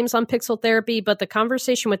perspectives on games on Pixel Therapy, but the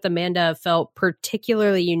conversation with Amanda felt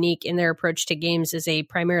particularly unique in their approach to games as a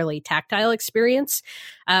primarily tactile experience,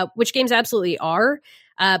 which games absolutely are.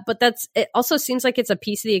 But it also seems like it's a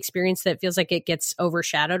piece of the experience that feels like it gets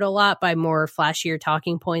overshadowed a lot by more flashier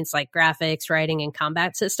talking points like graphics, writing, and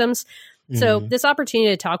combat systems. So this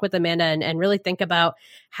opportunity to talk with Amanda and really think about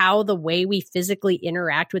how the way we physically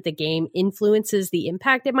interact with the game influences the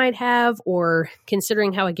impact it might have, or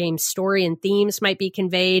considering how a game's story and themes might be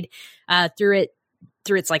conveyed through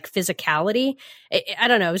its like physicality. I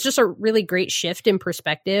don't know. It was just a really great shift in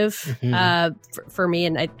perspective for me,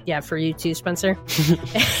 and for you too, Spencer.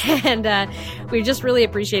 And we just really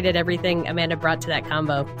appreciated everything Amanda brought to that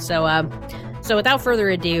combo. So without further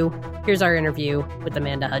ado, here's our interview with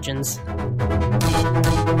Amanda Hudgens.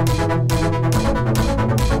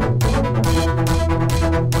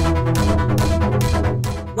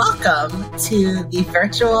 Welcome to the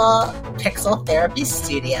virtual Pixel Therapy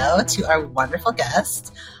studio to our wonderful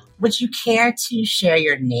guest. Would you care to share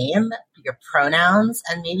your name your pronouns,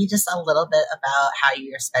 and maybe just a little bit about how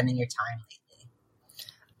you're spending your time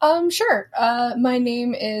lately. Sure. My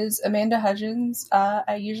name is Amanda Hudgens.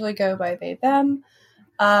 I usually go by they, them.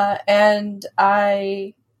 And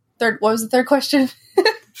what was the third question?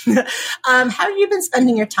 How have you been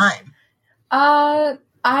spending your time? A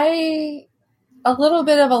little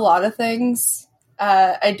bit of a lot of things.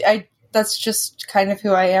 That's just kind of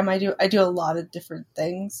who I am. I do a lot of different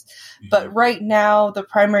things, but right now the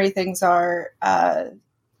primary things are, I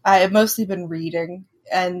have mostly been reading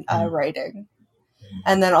and writing.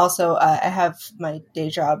 And then also, I have my day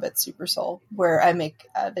job at Super Soul where I make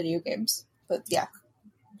video games, but yeah.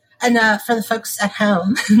 And for the folks at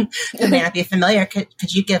home who may not be familiar,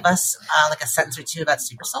 could you give us like a sentence or two about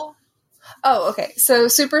Super Soul? Oh, okay. So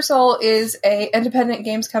Super Soul is a independent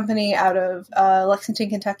games company out of Lexington,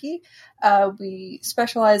 Kentucky. We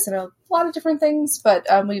specialize in a lot of different things, but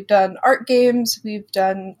we've done art games. We've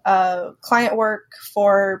done client work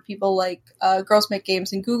for people like Girls Make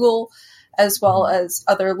Games and Google, as well as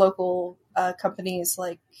other local companies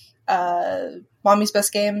like Mommy's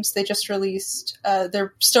Best Games. They just released,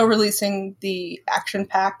 they're still releasing the Action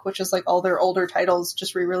Pack, which is like all their older titles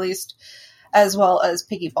just re-released, as well as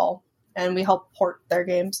Piggy Ball. And we help port their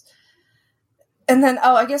games. And then,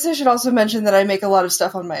 I guess I should also mention that I make a lot of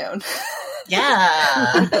stuff on my own.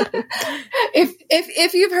 Yeah.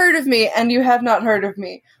 If you've heard of me, and you have not heard of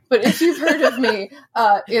me, but if you've heard of me,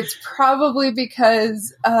 it's probably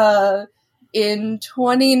because in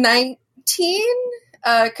 2019,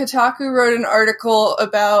 Kotaku wrote an article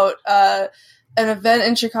about an event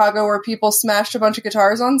in Chicago where people smashed a bunch of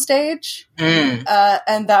guitars on stage. And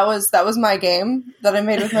that was my game that I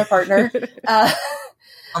made with my partner.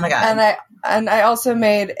 Oh my God. And I also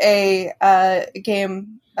made a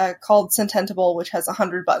game called Sententable, which has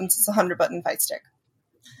 100 buttons. It's a 100-button fight stick.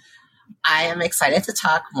 I am excited to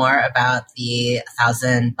talk more about the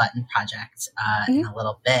 1,000-button project in a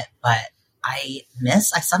little bit, but I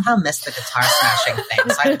somehow missed the guitar smashing thing,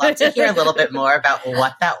 so I'd love to hear a little bit more about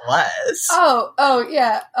what that was. Oh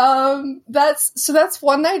yeah. That's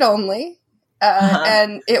one night only.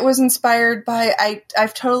 And it was inspired by,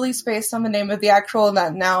 I've totally spaced on the name of the actual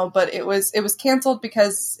event now, but it was canceled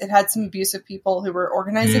because it had some abusive people who were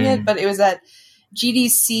organizing it, but it was at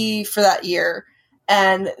GDC for that year.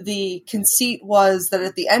 And the conceit was that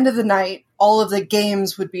at the end of the night, all of the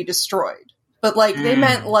games would be destroyed. But they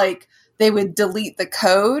meant they would delete the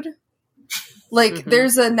code.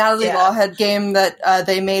 There's a Natalie Lawhead game that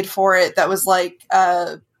they made for it that was I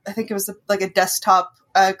think it was a desktop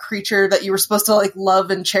creature that you were supposed to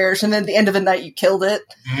love and cherish, and then at the end of the night you killed it.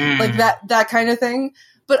 That kind of thing.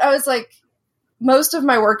 But I was most of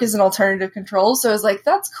my work is in alternative control, so I was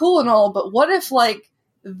that's cool and all, but what if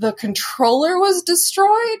the controller was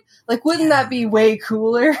destroyed? Wouldn't that be way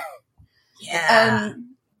cooler? Yeah.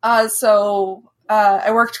 And so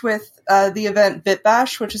I worked with the event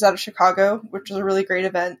BitBash, which is out of Chicago, which was a really great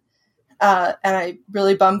event. And I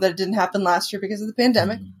really bummed that it didn't happen last year because of the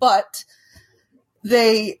pandemic. But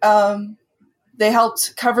they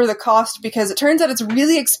helped cover the cost because it turns out it's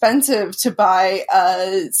really expensive to buy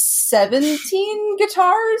 17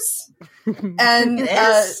 guitars. And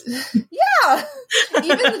yeah,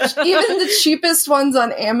 even the cheapest ones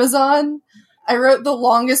on Amazon. I wrote the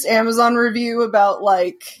longest Amazon review about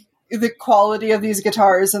the quality of these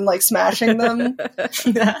guitars and smashing them.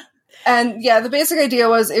 And yeah, the basic idea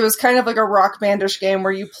was it was kind of like a Rock Bandish game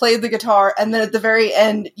where you played the guitar and then at the very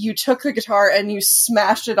end you took the guitar and you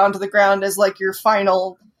smashed it onto the ground as your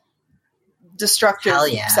final destructive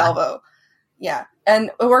salvo. Yeah. And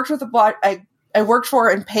I worked with I worked for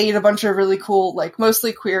and paid a bunch of really cool,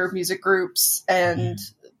 mostly queer music groups and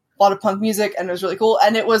a lot of punk music, and it was really cool.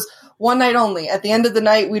 And it was one night only. At the end of the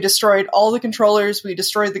night, we destroyed all the controllers, we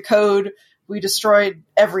destroyed the code, we destroyed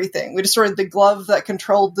everything. We destroyed the glove that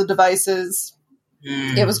controlled the devices.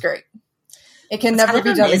 It was great. It can never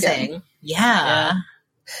be done again. Yeah.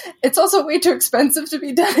 It's also way too expensive to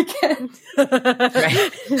be done again.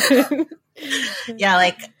 Right. Yeah,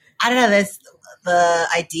 I don't know, the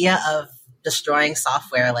idea of destroying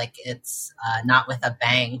software, it's not with a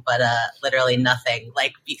bang, but literally nothing,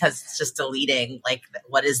 because it's just deleting,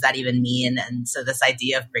 what does that even mean? And so this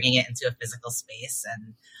idea of bringing it into a physical space,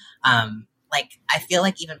 and I feel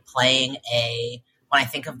even playing when I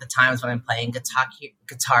think of the times when I'm playing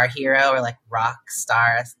Guitar Hero or rock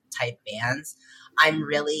star type bands,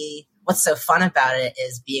 what's so fun about it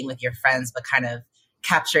is being with your friends, but kind of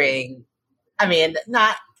capturing,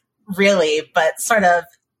 not really, but sort of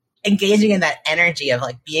engaging in that energy of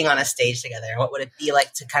being on a stage together. What would it be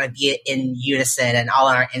like to kind of be in unison and all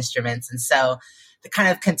on our instruments? And so the kind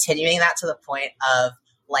of continuing that to the point of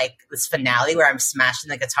like this finale where I'm smashing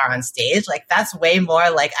the guitar on stage, like that's way more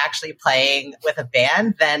like actually playing with a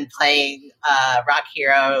band than playing Rock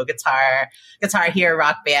Hero Guitar Hero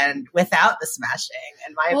Rock Band without the smashing,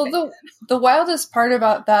 in my opinion. The wildest part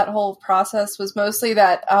about that whole process was mostly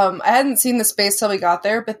that I hadn't seen the space till we got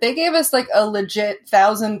there, but they gave us like a legit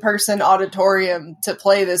 1,000-person auditorium to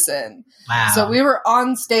play this in. Wow. So we were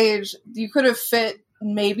on stage. You could have fit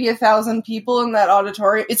maybe 1,000 people in that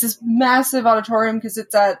auditorium. It's this massive auditorium because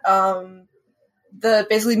it's at the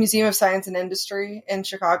basically Museum of Science and Industry in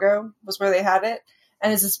Chicago was where they had it.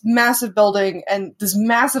 And it's this massive building and this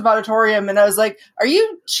massive auditorium. And I was like, are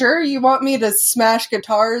you sure you want me to smash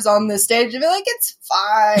guitars on this stage? And be like, it's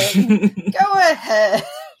fine. Go ahead.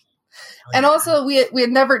 And also we had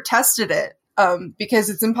never tested it because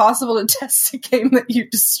it's impossible to test a game that you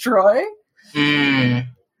destroy. Mm.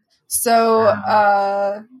 So,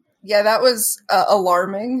 yeah, that was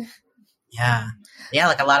alarming. Yeah. Yeah,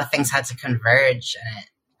 like a lot of things had to converge, and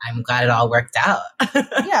I'm glad it all worked out.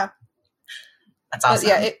 Yeah. That's awesome.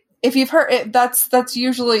 But yeah, if you've heard it, that's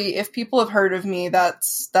usually, if people have heard of me,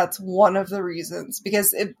 that's one of the reasons,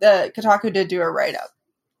 because Kotaku did do a write-up.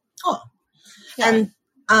 Oh. Yeah.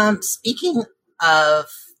 And speaking of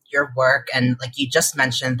your work, and like you just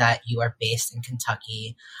mentioned that you are based in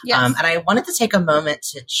Kentucky. Yes. And I wanted to take a moment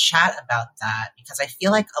to chat about that because I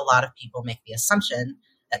feel like a lot of people make the assumption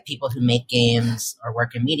that people who make games or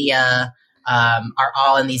work in media are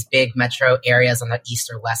all in these big metro areas on the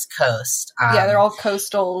East or West Coast. Yeah, they're all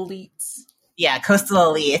coastal elites. Yeah,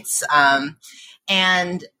 coastal elites.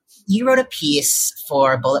 And you wrote a piece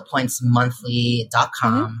for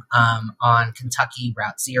BulletPointsMonthly.com on Kentucky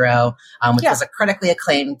Route Zero, which was a critically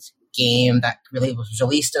acclaimed game that really was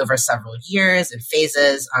released over several years in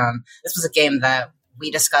phases. This was a game that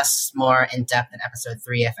we discussed more in depth in episode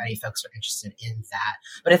 3 if any folks are interested in that.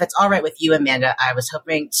 But if it's all right with you, Amanda, I was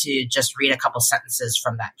hoping to just read a couple sentences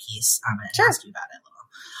from that piece and ask you about it a little.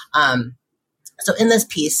 So in this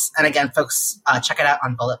piece, and again, folks, check it out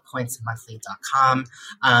on BulletPointsMonthly.com.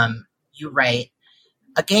 You write,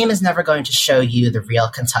 a game is never going to show you the real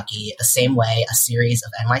Kentucky the same way a series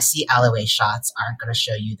of NYC alleyway shots aren't going to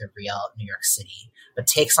show you the real New York City. But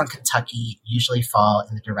takes on Kentucky usually fall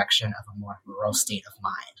in the direction of a more rural state of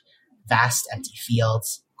mind. Vast empty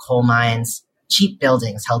fields, coal mines, cheap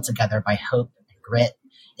buildings held together by hope and grit.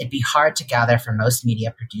 It'd be hard to gather from most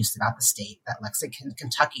media produced about the state that Lexington,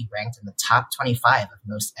 Kentucky ranked in the top 25 of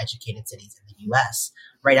most educated cities in the U.S.,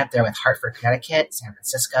 right up there with Hartford, Connecticut, San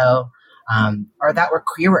Francisco, or that we're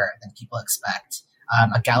queerer than people expect.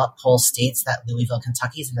 A Gallup poll states that Louisville,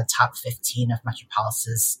 Kentucky is in the top 15 of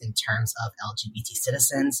metropolises in terms of LGBT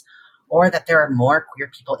citizens, or that there are more queer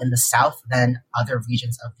people in the South than other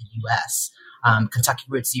regions of the U.S. Kentucky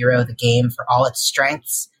Route Zero, the game, for all its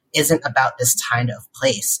strengths, isn't about this kind of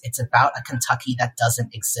place. It's about a Kentucky that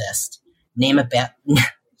doesn't exist. Name a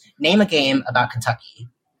game about Kentucky.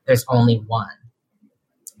 There's only one.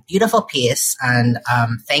 Beautiful piece, and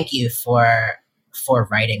thank you for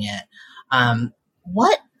writing it.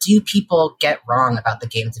 What do people get wrong about the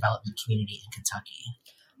game development community in Kentucky?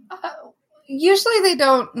 Usually they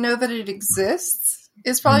don't know that it exists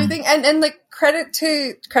is probably the thing. And like credit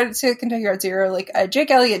to Kentucky Route Zero, like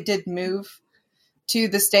Jake Elliott did move to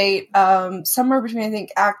the state somewhere between I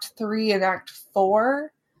think Act 3 and Act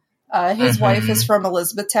 4. His wife is from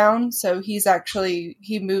Elizabethtown, so he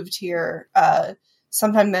moved here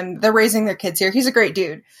sometime then. They're raising their kids here. He's a great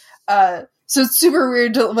dude. So it's super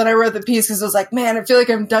weird when I wrote the piece because I was like, man, I feel like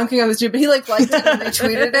I'm dunking on this dude, but he liked it and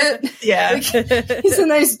retweeted it. Yeah. Like, he's a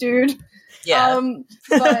nice dude. Yeah.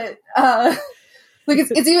 But like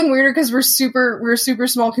it's even weirder because we're a super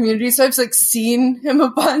small community, so I've like seen him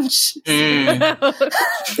a bunch.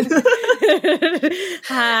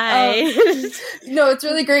 Hi. No, it's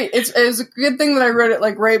really great. It was a good thing that I wrote it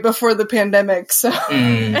like right before the pandemic. So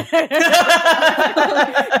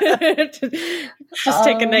just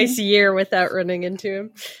take a nice year without running into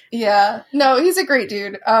him. Yeah, no, he's a great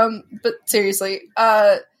dude. But seriously,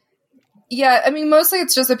 yeah, I mean, mostly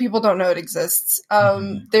it's just that people don't know it exists.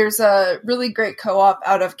 There's a really great co-op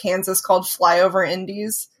out of Kansas called Flyover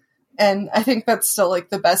Indies. And I think that's still like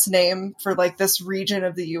the best name for like this region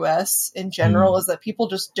of the US in general is that people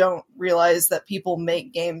just don't realize that people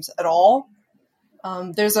make games at all.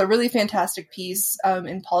 There's a really fantastic piece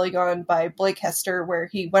in Polygon by Blake Hester where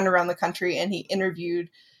he went around the country and he interviewed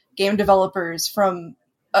game developers from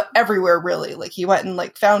everywhere, really. Like he went and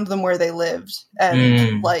like found them where they lived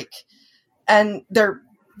and and they're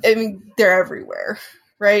everywhere,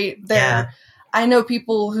 right? I know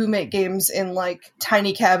people who make games in like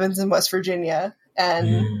tiny cabins in West Virginia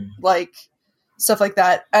and like stuff like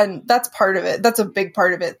that. And that's part of it. That's a big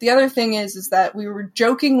part of it. The other thing is that we were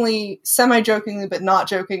semi-jokingly, but not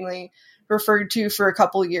jokingly, referred to for a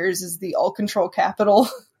couple years as the All Control capital.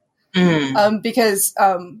 Because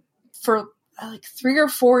for like 3 or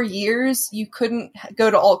 4 years, you couldn't go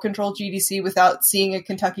to All Control GDC without seeing a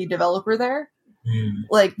Kentucky developer there.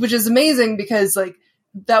 Like, which is amazing because like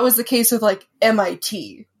that was the case with like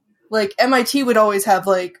MIT. Like MIT would always have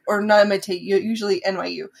like, or not MIT, usually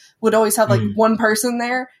NYU would always have like one person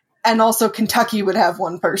there, and also Kentucky would have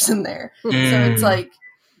one person there. So it's like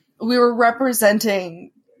we were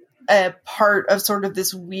representing a part of sort of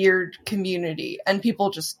this weird community, and people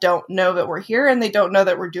just don't know that we're here, and they don't know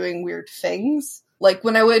that we're doing weird things. Like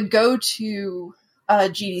when I would go to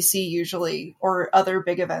GDC usually, or other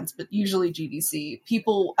big events, but usually GDC,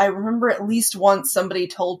 I remember at least once somebody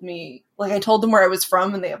told me, like I told them where I was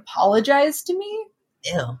from and they apologized to me.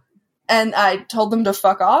 Ew. And I told them to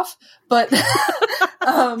fuck off. But,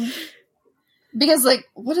 because like,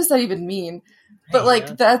 what does that even mean? But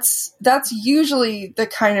like, that's usually the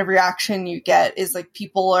kind of reaction you get is like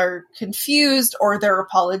people are confused or they're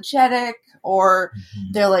apologetic or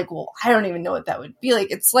they're like, well, I don't even know what that would be like.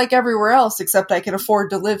 It's like everywhere else, except I can afford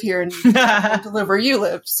to live here and you can't to live where you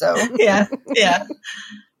live. So yeah.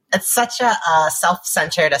 It's such a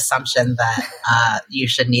self-centered assumption that you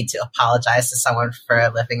should need to apologize to someone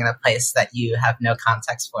for living in a place that you have no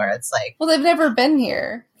context for. It's like, well, they've never been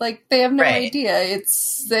here. Like they have no idea.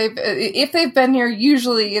 If they've been here,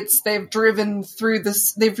 usually they've driven through the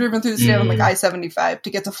state on like I-75 to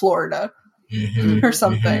get to Florida or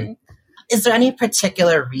something. Is there any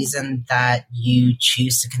particular reason that you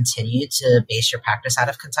choose to continue to base your practice out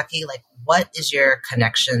of Kentucky? Like, what is your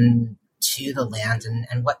connection to the land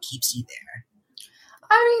and what keeps you there?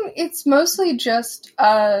 I mean, it's mostly just,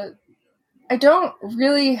 I don't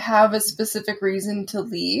really have a specific reason to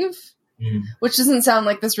leave, which doesn't sound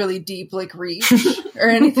like this really deep, like, reach or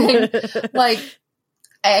anything. Like,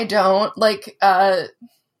 I don't, like,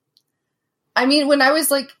 I mean, when I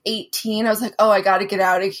was like 18, I was like, oh, I gotta get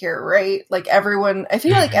out of here, right? Like I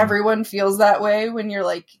feel like everyone feels that way when you're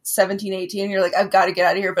like 17, 18, you're like, I've gotta get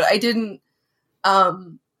out of here. But I didn't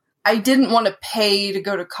want to pay to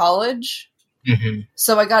go to college.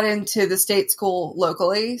 So I got into the state school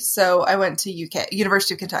locally. So I went to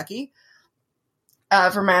University of Kentucky,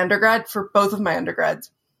 for my undergrad, for both of my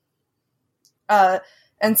undergrads.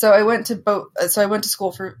 And so I went to so I went to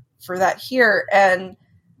school for that here. And,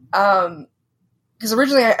 because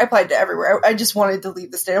originally I applied to everywhere. I just wanted to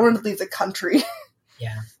leave the state. I wanted to leave the country.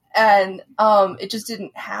 Yeah. And it just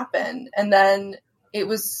didn't happen. And then it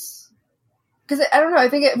was, because I don't know, I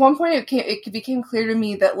think at one point it became clear to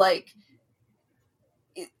me that like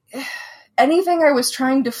anything I was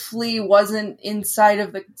trying to flee wasn't inside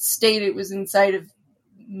of the state, it was inside of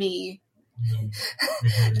me.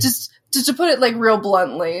 Just to put it like real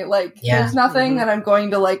bluntly, like there's nothing that I'm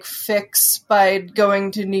going to like fix by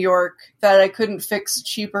going to New York that I couldn't fix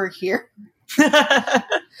cheaper here.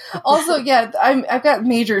 Also, I've got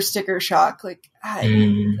major sticker shock. Like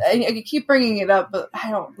I keep bringing it up, but I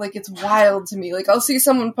don't like. It's wild to me. Like I'll see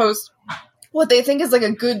someone post what they think is like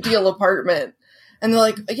a good deal apartment, and they're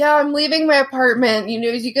like, "Yeah, I'm leaving my apartment. You know,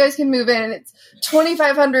 you guys can move in. It's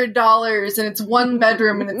 $2,500, and it's 1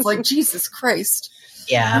 bedroom." And it's like, Jesus Christ.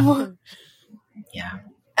 Yeah.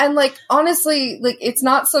 And like, honestly, like it's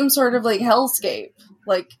not some sort of like hellscape.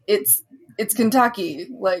 Like it's Kentucky.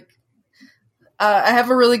 Like, I have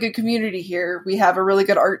a really good community here. We have a really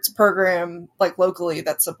good arts program, like locally,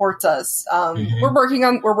 that supports us. We're working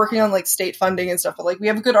on like state funding and stuff, but like we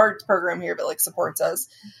have a good arts program here that like supports us.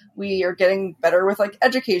 We are getting better with like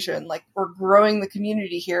education. Like we're growing the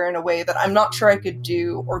community here in a way that I'm not sure I could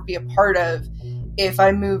do or be a part of if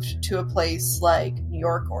I moved to a place like New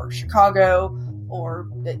York or Chicago or,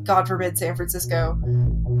 God forbid, San Francisco.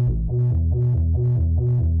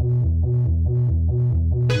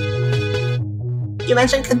 You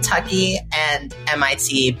mentioned Kentucky and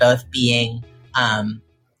MIT both being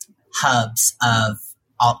hubs of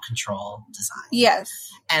alt control design. Yes.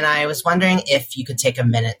 And I was wondering if you could take a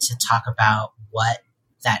minute to talk about what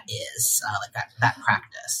that is, like that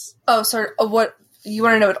practice. Oh, sorry. What you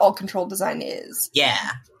want to know what alt control design is?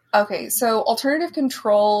 Yeah. Okay, so alternative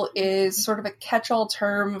control is sort of a catch-all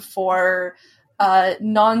term for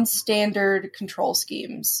non-standard control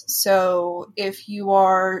schemes. So if you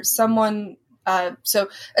are someone... so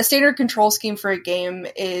a standard control scheme for a game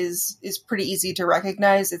is pretty easy to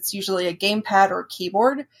recognize. It's usually a gamepad or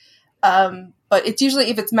keyboard. But it's usually,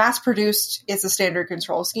 if it's mass-produced, it's a standard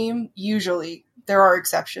control scheme. Usually. There are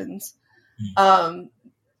exceptions.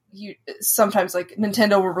 Sometimes, like,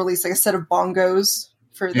 Nintendo will release, like, a set of bongos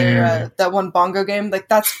for their that one bongo game. Like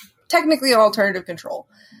that's technically an alternative control.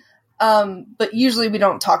 But usually we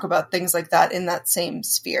don't talk about things like that in that same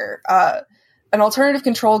sphere. An alternative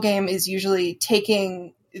control game is usually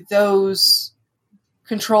taking those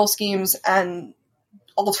control schemes and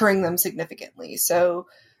altering them significantly. So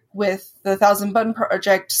with the 1,000 Button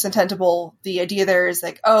Project Cententable, the idea there is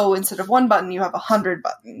like, oh, instead of one button, you have 100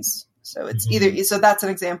 buttons. So it's either, so that's an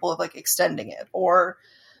example of like extending it. Or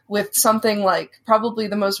with something like probably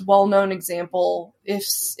the most well-known example, if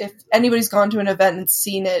anybody's gone to an event and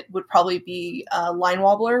seen it, would probably be Line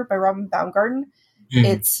Wobbler by Robin Baumgarten.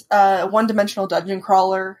 It's a one-dimensional dungeon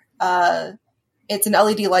crawler. It's an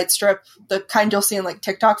LED light strip, the kind you'll see in like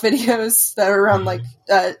TikTok videos that are around like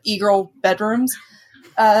e-girl bedrooms.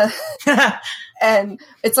 And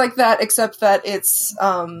it's like that, except that it's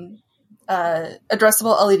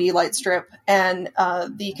addressable LED light strip. And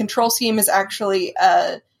the control scheme is actually,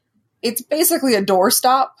 it's basically a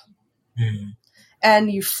doorstop. And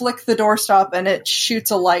you flick the doorstop and it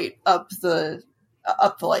shoots a light up the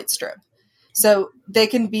light strip. So they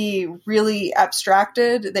can be really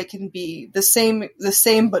abstracted. They can be the same,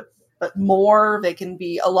 but more. They can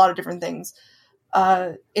be a lot of different things.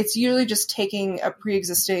 It's usually just taking a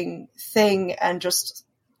pre-existing thing and just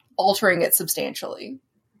altering it substantially.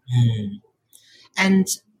 And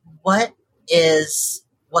what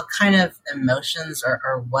kind of emotions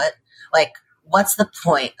or what's the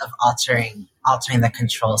point of altering the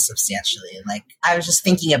control substantially? Like, I was just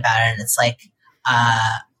thinking about it, and it's like,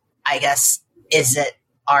 I guess, is it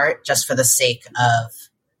art just for the sake of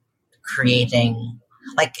creating?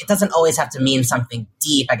 Like, it doesn't always have to mean something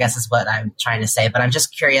deep, I guess is what I'm trying to say. But I'm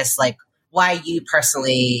just curious, like, why you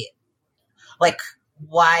personally, like,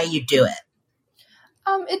 why you do it?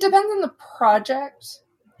 It depends on the project.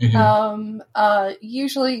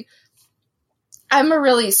 Usually, I'm a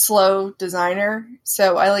really slow designer,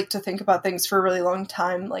 so I like to think about things for a really long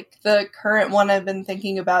time. Like, the current one I've been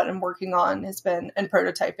thinking about and working on and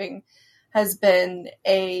prototyping has been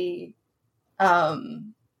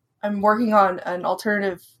I'm working on an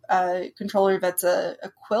alternative controller that's a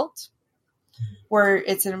quilt, where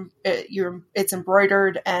it's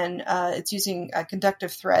embroidered and it's using a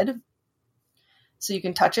conductive thread, so you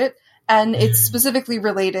can touch it. And it's specifically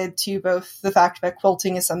related to both the fact that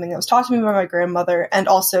quilting is something that was taught to me by my grandmother, and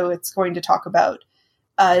also it's going to talk about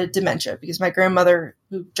dementia, because my grandmother,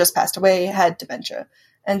 who just passed away, had dementia.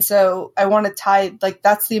 And so I want to tie, like,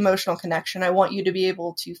 that's the emotional connection. I want you to be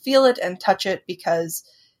able to feel it and touch it, because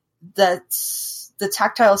that's the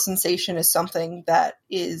tactile sensation is something that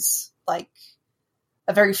is like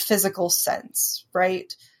a very physical sense,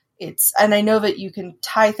 right? And I know that you can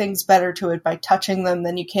tie things better to it by touching them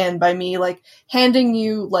than you can by me, like, handing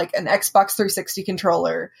you like an Xbox 360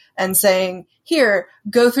 controller and saying, here,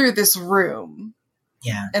 go through this room.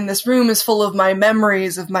 Yeah. And this room is full of my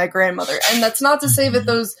memories of my grandmother. And that's not to say that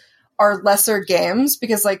those are lesser games,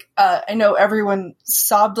 because, like, I know everyone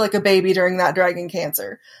sobbed like a baby during that Dragon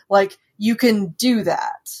Cancer. Like, you can do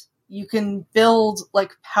that. You can build,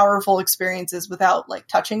 like, powerful experiences without, like,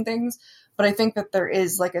 touching things. But I think that there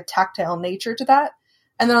is, like, a tactile nature to that.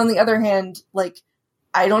 And then on the other hand, like,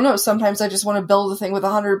 I don't know, sometimes I just want to build a thing with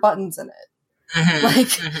 100 buttons in it.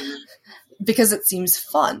 Because it seems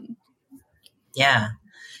fun. Yeah.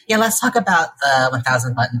 Yeah, let's talk about the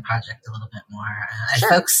 1,000 Button Project a little bit more. Sure.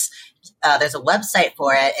 And folks, there's a website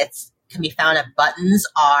for it. It can be found at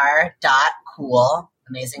buttonsr.cool.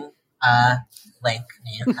 Amazing link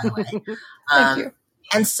name, by the way. Thank you.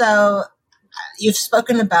 And so you've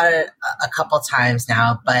spoken about it a couple times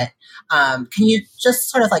now, but can you just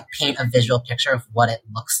sort of like paint a visual picture of what it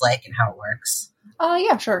looks like and how it works?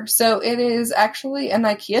 Yeah, sure. So it is actually an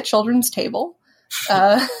IKEA children's table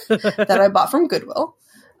that I bought from Goodwill.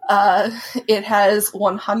 It has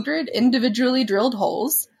 100 individually drilled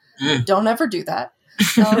holes. Don't ever do that.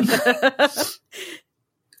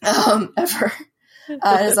 Ever. It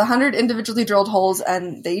has 100 individually drilled holes,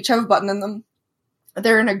 and they each have a button in them.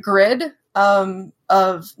 They're in a grid of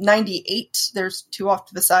 98. There's 2 off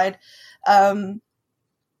to the side. And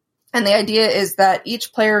the idea is that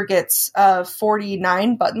each player gets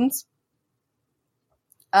 49 buttons.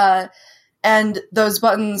 And those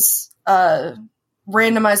buttons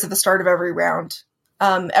randomize at the start of every round.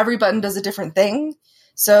 Every button does a different thing.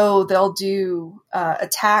 So they'll do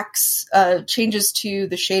attacks, changes to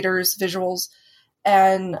the shaders, visuals,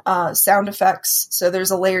 and sound effects. So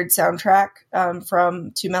there's a layered soundtrack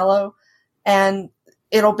from Tumelo. And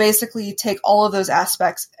it'll basically take all of those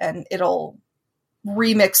aspects and it'll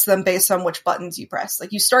remix them based on which buttons you press.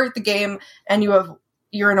 Like, you start the game and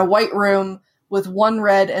you're in a white room with 1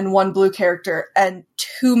 red and 1 blue character, and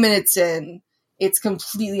 2 minutes in, it's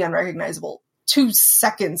completely unrecognizable. 2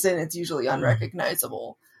 seconds in, it's usually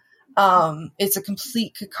unrecognizable. It's a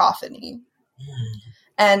complete cacophony.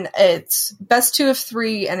 And it's best 2 of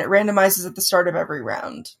 3, and it randomizes at the start of every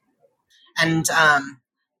round. And,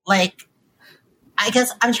 like, I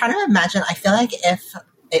guess I'm trying to imagine, I feel like if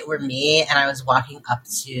it were me and I was walking up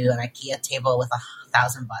to an IKEA table with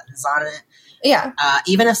 1,000 buttons on it, yeah.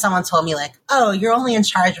 Even if someone told me, like, oh, you're only in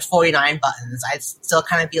charge of 49 buttons, I'd still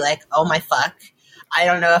kind of be like, oh my fuck. I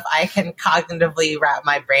don't know if I can cognitively wrap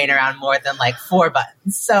my brain around more than like 4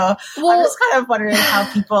 buttons. So I'm just kind of wondering how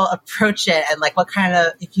people approach it and like what kind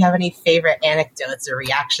of, if you have any favorite anecdotes or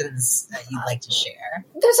reactions that you'd like to share.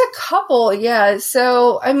 There's a couple, yeah.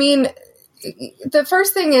 So, I mean, the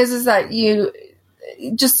first thing is that you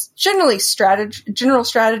just general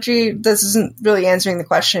strategy, this isn't really answering the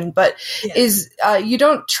question, but is you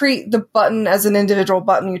don't treat the button as an individual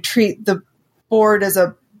button, you treat the board as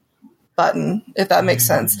a button, if that makes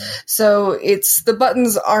sense. So it's the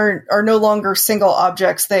buttons are no longer single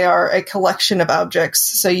objects, they are a collection of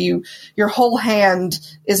objects. So your whole hand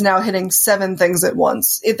is now hitting 7 things at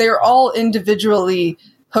once. They're all individually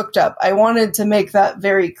hooked up. I wanted to make that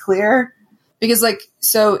very clear because like,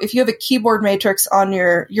 so if you have a keyboard matrix on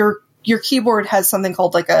your keyboard has something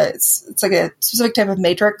called like it's like a specific type of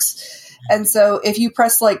matrix. And so if you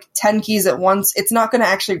press like 10 keys at once, it's not going to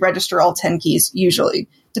actually register all 10 keys usually.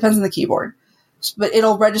 Depends on the keyboard. But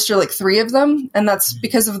it'll register like 3 of them, and that's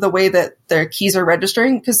because of the way that their keys are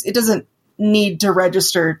registering, because it doesn't need to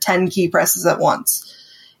register 10 key presses at once.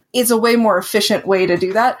 It's a way more efficient way to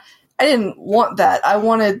do that. I didn't want that. I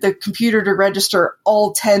wanted the computer to register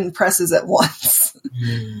all 10 presses at once.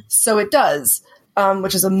 So it does,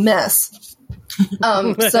 which is a mess.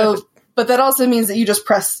 But that also means that you just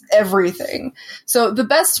press everything. So the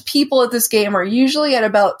best people at this game are usually at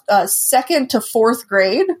about 2nd to 4th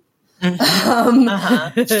grade.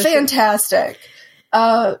 Fantastic.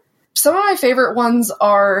 Some of my favorite ones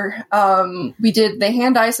are, we did the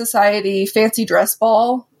Hand-Eye Society Fancy Dress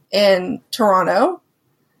Ball in Toronto.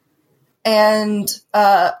 And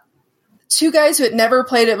 2 guys who had never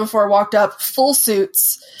played it before walked up, full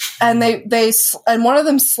suits, and and one of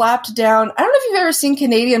them slapped down. I don't know if you've ever seen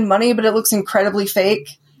Canadian money, but it looks incredibly fake.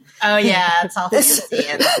 Oh yeah, it's all fancy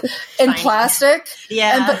in plastic.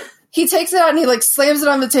 Yeah, but he takes it out and he like slams it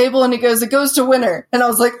on the table and he goes, "It goes to winner." And I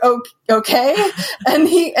was like, "Okay." And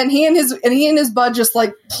he and his bud just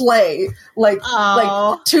like play like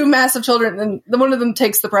 2 massive children, and one of them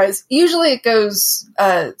takes the prize. Usually it goes,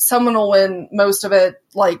 someone will win most of it.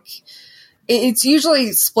 Like it's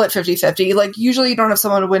usually split 50-50. Like usually you don't have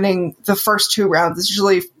someone winning the first 2 rounds. It's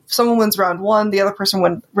usually someone wins round 1, the other person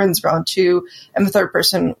wins round 2, and the third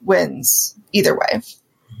person wins either way.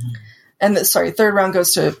 And third round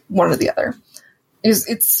goes to one or the other.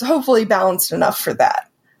 It's hopefully balanced enough for that.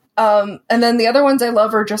 And then the other ones I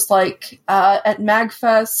love are just like at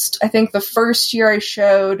MagFest. I think the first year I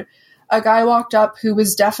showed, a guy walked up who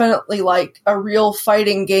was definitely like a real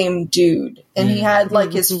fighting game dude. And he had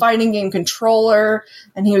like his fighting game controller,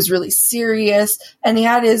 and he was really serious. And he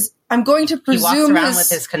had I'm going to presume he walks around with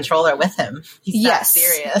his controller with him. He's that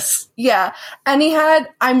serious. Yeah. And he had,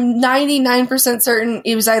 I'm 99% certain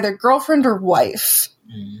it was either girlfriend or wife.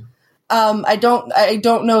 I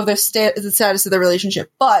don't know the status of the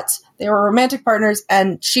relationship, but they were romantic partners,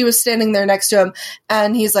 and she was standing there next to him,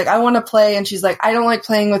 and he's like, "I want to play," and she's like, "I don't like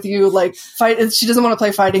playing with you." Like she doesn't want to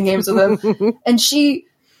play fighting games with him, and she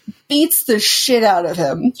beats the shit out of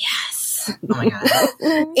him. Yes. Oh my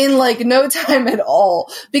God. In like no time at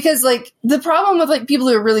all. Because like the problem with like people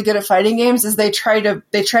who are really good at fighting games is they try to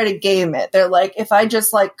game it. They're like, if I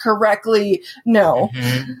just like correctly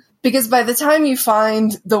because by the time you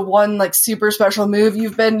find the one like super special move,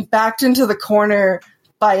 you've been backed into the corner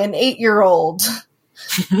by an 8-year-old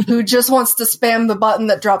who just wants to spam the button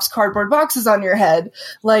that drops cardboard boxes on your head.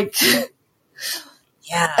 Like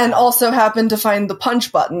yeah. And also happen to find the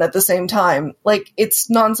punch button at the same time. Like, it's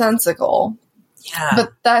nonsensical. Yeah.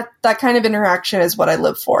 But that kind of interaction is what I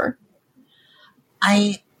live for.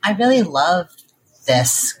 I really love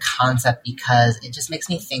this concept because it just makes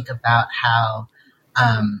me think about how,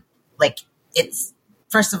 like, it's,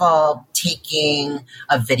 first of all, taking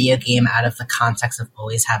a video game out of the context of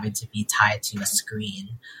always having to be tied to a screen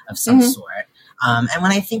of some sort. And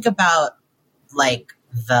when I think about, like,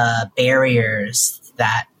 the barriers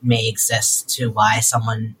that may exist to why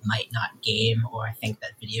someone might not game or think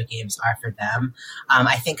that video games are for them.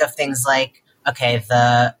 I think of things like, okay,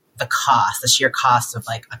 the the cost, the sheer cost of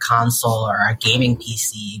like a console or a gaming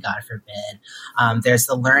PC, God forbid. There's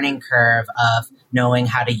the learning curve of knowing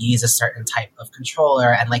how to use a certain type of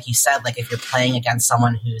controller. And like you said, like if you're playing against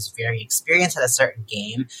someone who's very experienced at a certain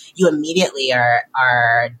game, you immediately are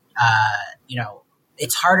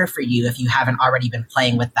it's harder for you if you haven't already been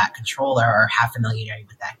playing with that controller or have familiarity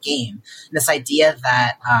with that game. And this idea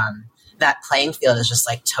that that playing field is just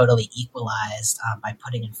like totally equalized by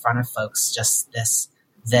putting in front of folks just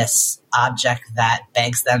this object that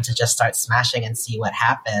begs them to just start smashing and see what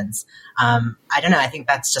happens. I don't know. I think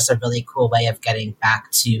that's just a really cool way of getting back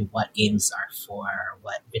to what games are for,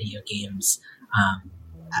 what video games,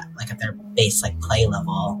 like at their base, like play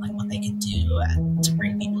level, like what they can do to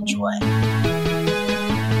bring people joy.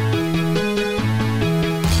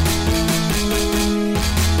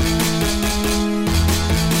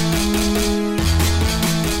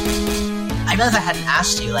 I realized I hadn't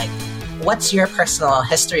asked you, like, what's your personal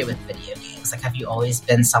history with video games? Like, have you always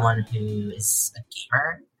been someone who is a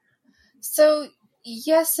gamer? So,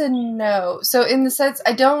 yes and no. So, in the sense,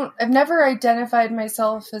 I've never identified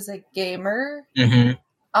myself as a gamer.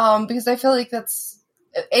 Mm-hmm. Because I feel like that's,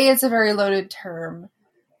 A, it's a very loaded term.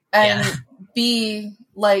 And B,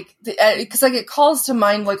 like, because like it calls to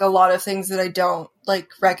mind like a lot of things that I don't like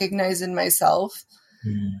recognize in myself.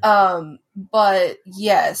 But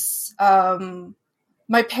yes,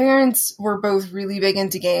 my parents were both really big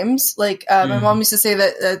into games. Like, my mom used to say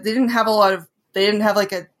that they didn't have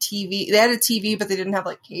like a TV. They had a TV, but they didn't have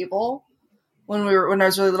like cable when I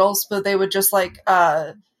was really little. So they would just like,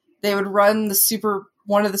 they would run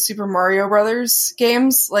one of the Super Mario Brothers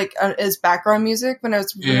games, like as background music when I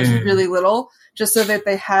was really little, just so that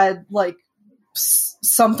they had like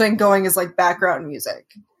something going as like background music.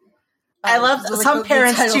 I love some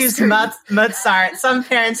parents choose Mozart, some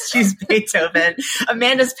parents choose Beethoven.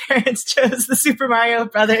 Amanda's parents chose the Super Mario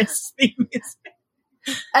Brothers theme music.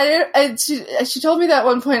 She told me that at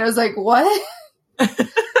one point. I was like, what?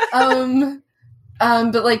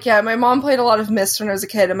 But like, yeah, my mom played a lot of Myst when I was a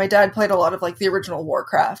kid, and my dad played a lot of like the original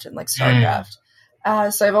Warcraft and like StarCraft.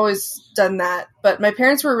 So I've always done that. But my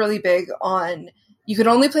parents were really big on, you could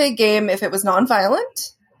only play a game if it was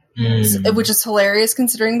non-violent. Which is hilarious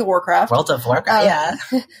considering the Warcraft. World of Warcraft,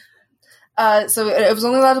 yeah. So it was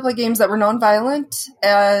only allowed to play games that were non-violent,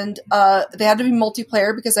 and they had to be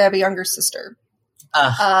multiplayer because I have a younger sister.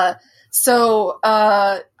 So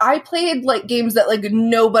I played like games that like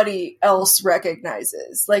nobody else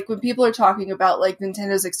recognizes. Like when people are talking about like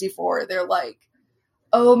Nintendo 64, they're like,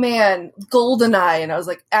 "Oh man, GoldenEye," and I was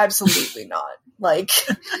like, "Absolutely not!" Like,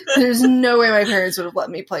 there's no way my parents would have let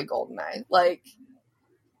me play GoldenEye. Like,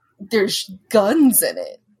 there's guns in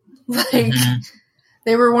it. Like,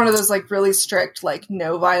 they were one of those like really strict like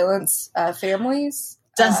no violence families.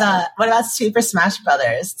 What about Super Smash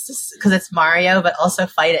Brothers? Because it's Mario, but also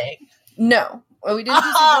fighting. No, we didn't.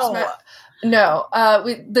 Super Smash. No,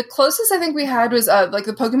 the closest I think we had was like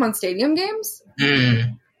the Pokemon Stadium games.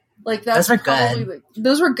 Like that's those were good. Like,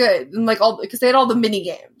 those were good, and like all because they had all the mini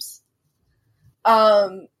games.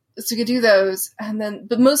 So you could do those, and then,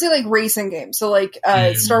 but mostly like racing games. So like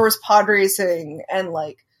Star Wars Pod Racing, and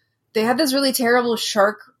like they had this really terrible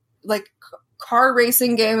car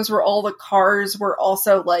racing games where all the cars were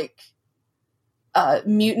also like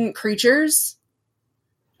mutant creatures.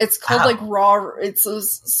 It's called like Raw. It's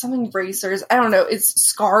something racers. I don't know. It's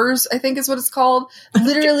Scars, I think is what it's called.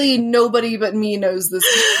 Literally nobody but me knows this.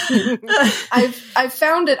 I've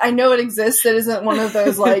found it. I know it exists. It isn't one of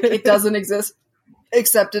those like it doesn't exist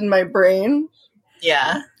except in my brain.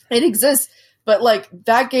 Yeah. It exists. But like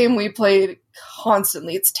that game we played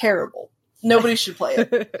constantly. It's terrible. Nobody should play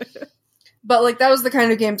it. But like that was the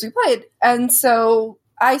kind of games we played. And so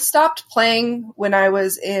I stopped playing when I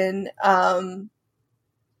was in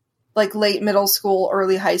like late middle school,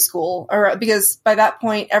 early high school, or because by that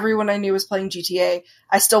point everyone I knew was playing GTA.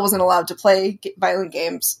 I still wasn't allowed to play violent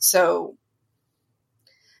games. So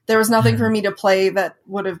there was nothing for me to play that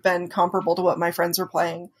would have been comparable to what my friends were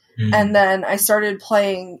playing. And then I started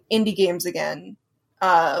playing indie games again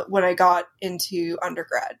when I got into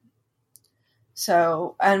undergrad.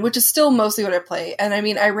 So, and which is still mostly what I play. And I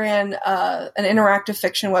mean, I ran an interactive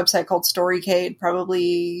fiction website called Storycade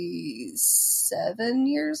probably 7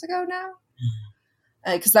 years ago now.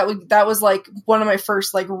 Because that was like one of my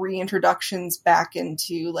first like reintroductions back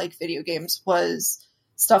into like video games was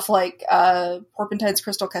stuff like Porpentine's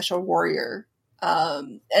Crystal Casual Warrior,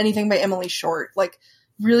 anything by Emily Short, like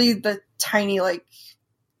really the tiny like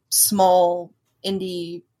small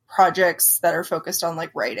indie projects that are focused on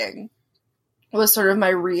like writing. It was sort of my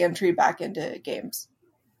re-entry back into games.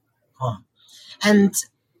 Cool. And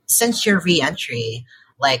since your re-entry,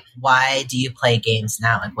 Like, why do you play games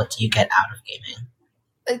now? Like, what do you get out of gaming?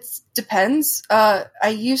 It depends. I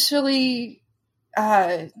usually,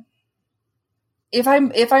 if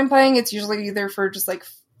I'm playing, it's usually either for just like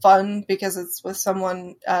fun because it's with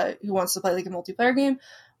someone who wants to play like a multiplayer game,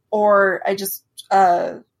 or I just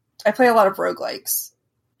I play a lot of roguelikes.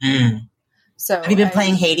 So have you been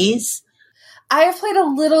playing Hades? I have played a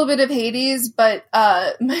little bit of Hades, but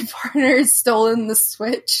my partner has stolen the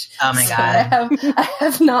Switch. Oh my god! I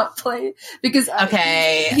have not played because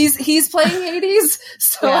he's playing Hades,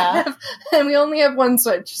 so and we only have one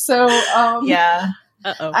Switch. So I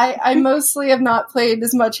mostly have not played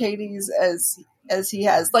as much Hades as he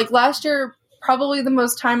has. Like last year, probably the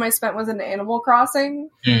most time I spent was in Animal Crossing,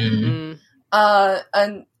 and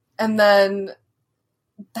then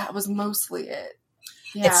that was mostly it.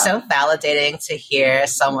 Yeah. It's so validating to hear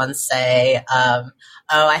someone say, oh,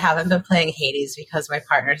 I haven't been playing Hades because my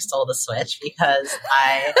partner stole the Switch, because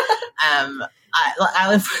I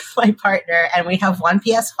live with my partner and we have one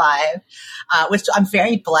PS5, which I'm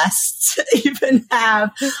very blessed to even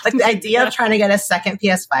have. Like, the idea of trying to get a second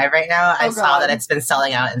PS5 right now, I saw that it's been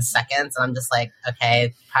selling out in seconds, and I'm just like,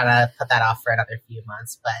 okay, kind of put that off for another few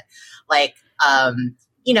months. But like,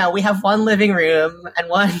 you know, we have one living room and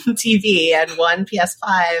one TV and one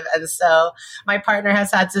PS5. And so my partner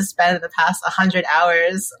has had to spend the past 100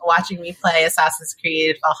 hours watching me play Assassin's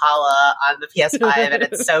Creed Valhalla on the PS5. And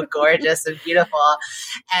it's so gorgeous and beautiful.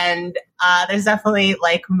 And there's definitely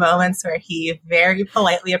like moments where he very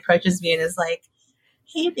politely approaches me and is like,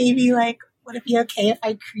 hey, baby, like, would it be okay if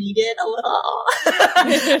I created a little?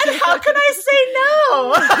 How can I say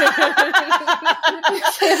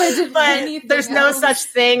no? But there's no such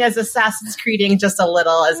thing as Assassin's Creeding just a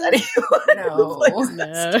little as anyone who plays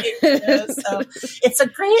this game. So it's a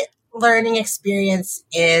great learning experience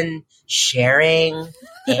in sharing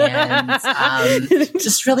and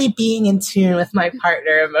just really being in tune with my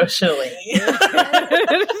partner emotionally.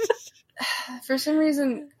 For some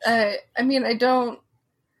reason, it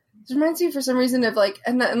reminds me for some reason of like,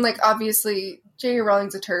 and like obviously J.K.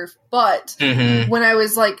 Rowling's a TERF, but when I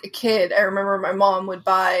was like a kid, I remember my mom would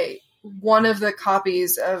buy one of the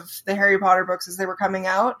copies of the Harry Potter books as they were coming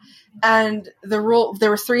out, and there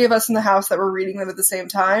were 3 of us in the house that were reading them at the same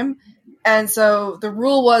time, and so the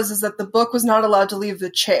rule was that the book was not allowed to leave the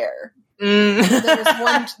chair.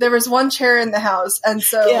 There was one chair in the house, and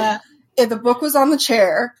so if the book was on the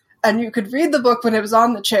chair, and you could read the book when it was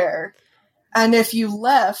on the chair. And if you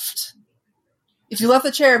left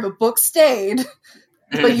the chair, the book stayed,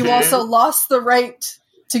 but you also lost the right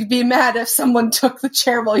to be mad if someone took the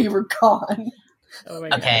chair while you were gone. Oh my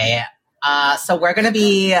God. So we're going to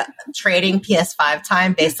be trading PS5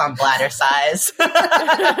 time based on bladder size.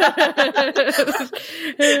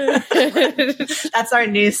 That's our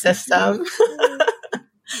new system.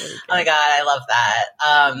 Oh my God, I love that.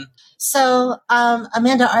 So,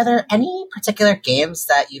 Amanda, are there any particular games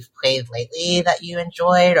that you've played lately that you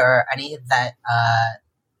enjoyed, or any that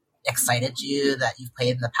excited you that you've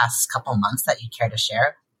played in the past couple months that you'd care to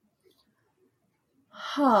share?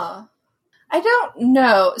 I don't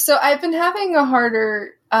know. So I've been having a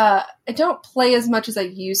harder... I don't play as much as I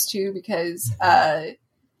used to because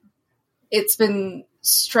it's been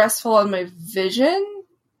stressful on my vision.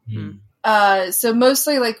 So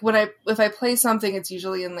mostly like if I play something, it's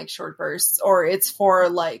usually in like short bursts, or it's for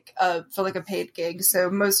a paid gig.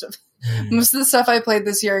 So most of the stuff I played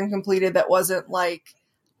this year and completed that wasn't like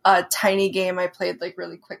a tiny game I played like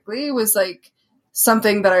really quickly was like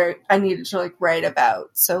something that I needed to like write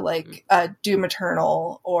about. So like Doom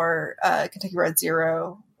Eternal or Kentucky Road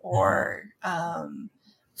Zero or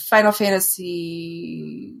Final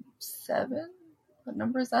Fantasy VII. What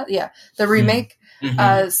number is that? Yeah, the remake.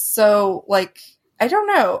 So like, I don't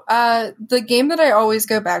know. The game that I always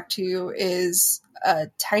go back to is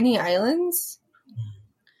Tiny Islands.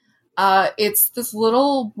 It's this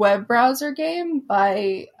little web browser game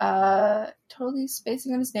by totally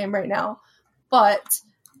spacing on his name right now, but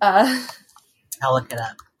I'll look it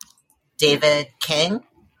up. David King?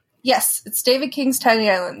 Yes, it's David King's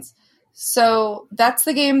Tiny Islands. So that's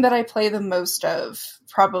the game that I play the most of,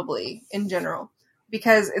 probably, in general.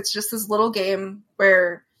 Because it's just this little game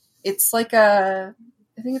where it's like I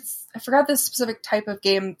forgot the specific type of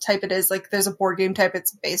game type it is. Like there's a board game type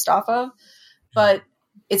it's based off of, but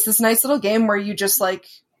it's this nice little game where you just like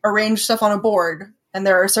arrange stuff on a board and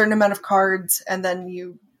there are a certain amount of cards and then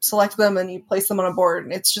you select them and you place them on a board.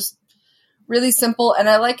 And it's just really simple. And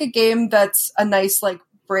I like a game that's a nice like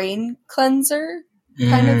brain cleanser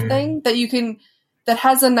kind of thing that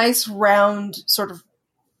has a nice round,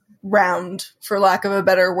 for lack of a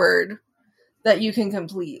better word, that you can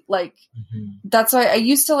complete. Like, that's why I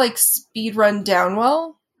used to like speed run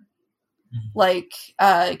Downwell. Like,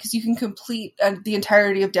 because you can complete the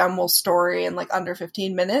entirety of Downwell's story in like under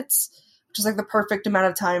 15 minutes, which is like the perfect amount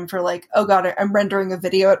of time for like, oh god, I'm rendering a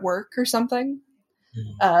video at work or something.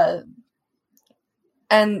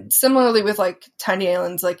 And similarly with like Tiny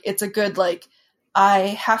Islands, like it's a good like, I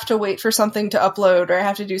have to wait for something to upload or I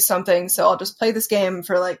have to do something, so I'll just play this game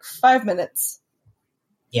for like 5 minutes.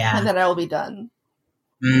 Yeah. And then I will be done.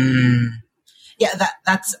 Yeah,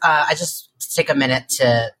 that's I just take a minute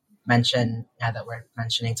to mention, now that we're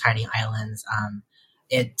mentioning Tiny Islands,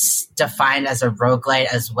 it's defined as a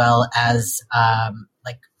roguelite as well as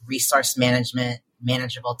like resource management,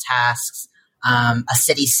 manageable tasks, a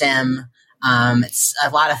city sim. It's a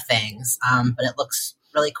lot of things, but it looks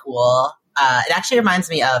really cool. It actually reminds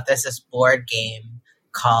me of there's this board game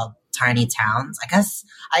called Tiny Towns. I guess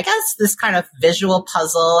this kind of visual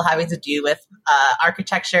puzzle having to do with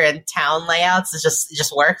architecture and town layouts it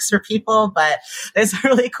just works for people. But there's a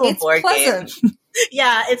really cool board game.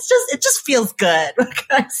 Yeah, it just feels good. What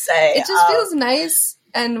can I say? It just feels nice.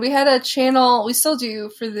 And we had a channel, we still do,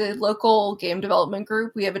 for the local game development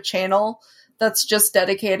group. We have a channel that's just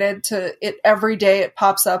dedicated to it. Every day it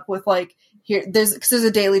pops up with like, there's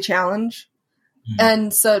a daily challenge.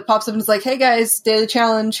 And so it pops up and it's like, hey guys, daily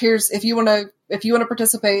challenge. Here's, if you want to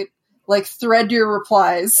participate, like thread your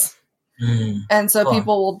replies. And so Cool.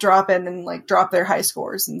 people will drop in and like drop their high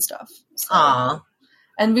scores and stuff. So, Aww.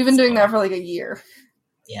 and we've been doing that for like a year.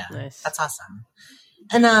 Yeah. Nice. That's awesome.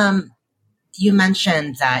 And you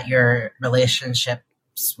mentioned that your relationships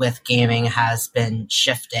with gaming has been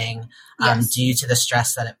shifting Yes. due to the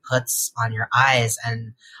stress that it puts on your eyes.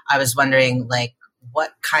 And I was wondering, like,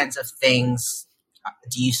 what kinds of things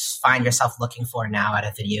do you find yourself looking for now out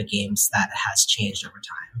of video games that has changed over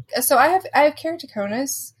time? So I have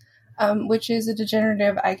keratoconus, which is a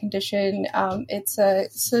degenerative eye condition. It's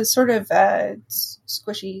a sort of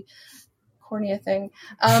squishy cornea thing.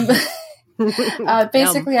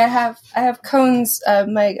 Basically, I have cones.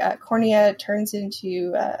 My cornea turns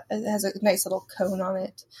into it has a nice little cone on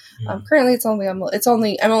it. Currently,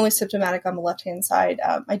 I'm only symptomatic on the left hand side.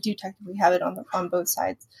 I do technically have it on both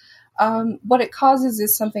sides. What it causes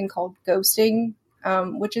is something called ghosting,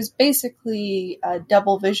 which is basically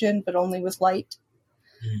double vision, but only with light.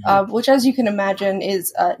 Which, as you can imagine,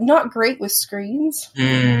 is not great with screens.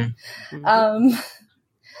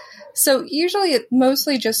 So usually it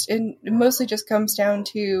mostly just comes down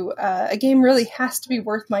to a game really has to be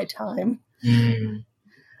worth my time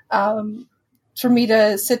for me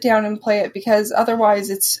to sit down and play it, because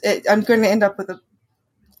otherwise I'm going to end up with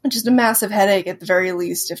just a massive headache at the very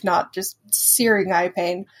least, if not just searing eye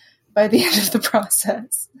pain by the end of the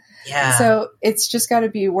process. Yeah. So it's just got to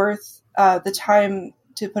be worth the time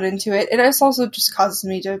to put into it. It also just causes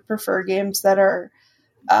me to prefer games that are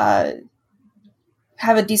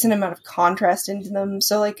have a decent amount of contrast into them.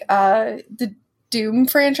 So like the Doom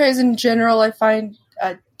franchise in general, I find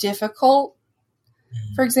difficult.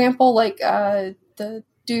 For example, like the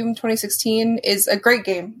Doom 2016 is a great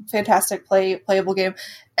game, fantastic playable game.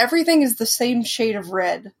 Everything is the same shade of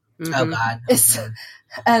red. Oh god.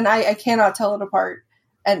 And I cannot tell it apart,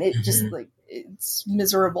 and it just like it's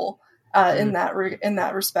miserable in that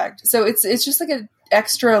respect. So it's just like an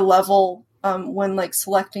extra level when like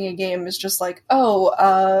selecting a game is just like,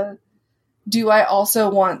 do I also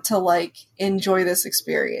want to like enjoy this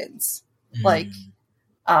experience like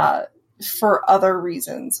for other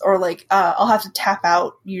reasons, or like I'll have to tap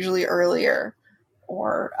out usually earlier,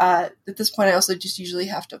 or at this point I also just usually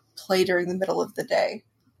have to play during the middle of the day.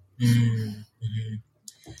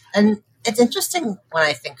 And it's interesting when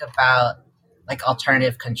I think about like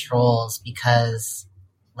alternative controls, because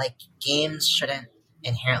like games shouldn't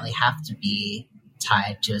inherently have to be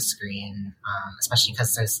tied to a screen, especially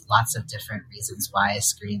because there's lots of different reasons why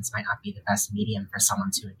screens might not be the best medium for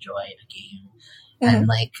someone to enjoy a game. And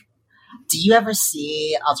like, do you ever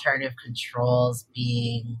see alternative controls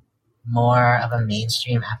being more of a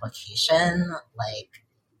mainstream application? Like,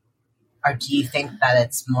 or do you think that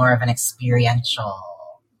it's more of an experiential?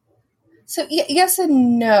 So yes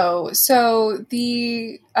and no. So on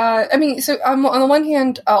the one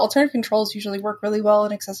hand, alternative controls usually work really well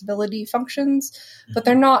in accessibility functions, but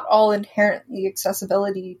they're not all inherently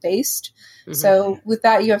accessibility based. So with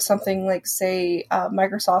that, you have something like, say,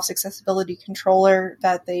 Microsoft's accessibility controller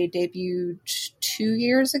that they debuted 2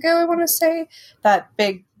 years ago, I want to say, that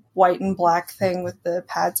big white and black thing with the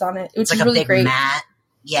pads on it, which is really great. Mat.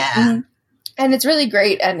 Yeah. And it's really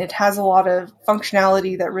great, and it has a lot of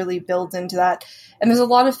functionality that really builds into that. And there's a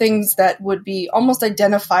lot of things that would be almost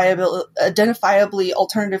identifiably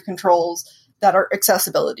alternative controls that are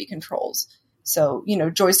accessibility controls. So,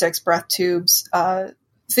 joysticks, breath tubes,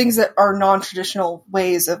 things that are non-traditional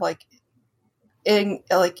ways of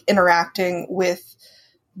interacting with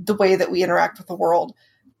the way that we interact with the world,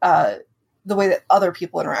 the way that other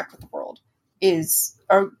people interact with the world is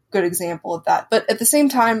a good example of that. But at the same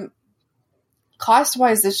time,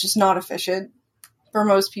 cost-wise, it's just not efficient for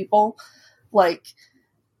most people.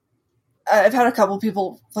 I've had a couple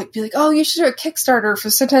people be like, "Oh, you should do a Kickstarter for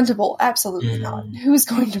Sententable." Absolutely not. Who's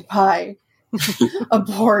going to buy a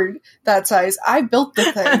board that size? I built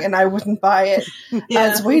the thing and I wouldn't buy it.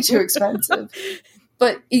 It's way too expensive.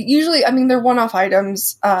 But usually, they're one-off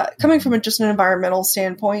items. Coming from just an environmental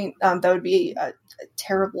standpoint, that would be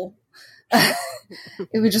terrible.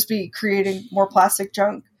 It would just be creating more plastic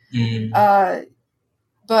junk.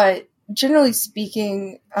 But generally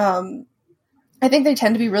speaking, I think they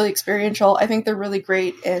tend to be really experiential. I think they're really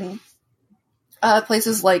great in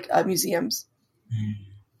places like museums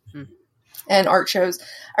and art shows.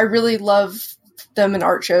 I really love them in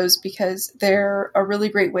art shows because they're a really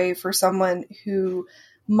great way for someone who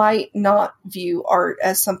might not view art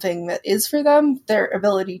as something that is for them. Their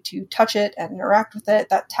ability to touch it and interact with it,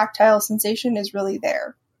 that tactile sensation is really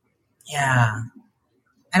there. Yeah.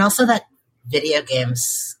 And also that video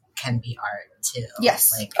games can be art too.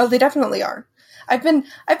 Yes. They definitely are. I've been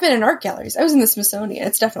in art galleries. I was in the Smithsonian.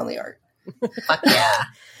 It's definitely art. Fuck yeah.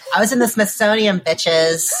 I was in the Smithsonian,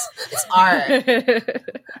 bitches. It's art.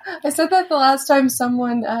 I said that the last time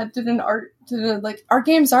someone did art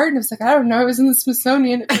games art, and I was like, I don't know, I was in the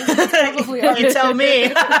Smithsonian. It's probably art. You tell me.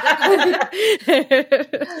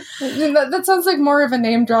 That sounds like more of a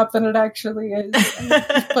name drop than it actually is.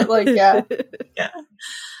 But yeah. Yeah.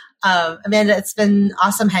 Amanda, it's been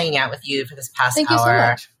awesome hanging out with you for this past hour. Thank you so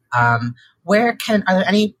much. Are there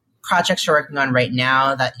any projects you're working on right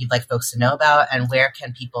now that you'd like folks to know about, and where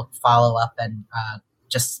can people follow up and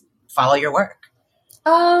just follow your work?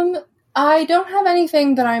 I don't have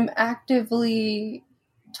anything that I'm actively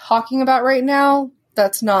talking about right now.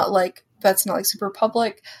 That's not super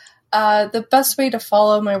public. The best way to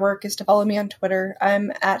follow my work is to follow me on Twitter.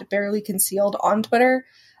 I'm at Barely Concealed on Twitter.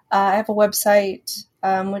 I have a website,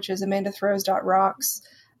 which is amandathrows.rocks.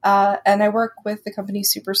 And I work with the company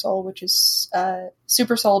Supersoul, which is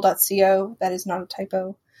supersoul.co. That is not a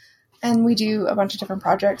typo. And we do a bunch of different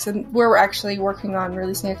projects, and we're actually working on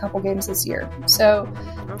releasing a couple games this year. So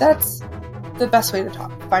that's the best way to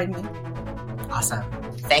find me. Awesome.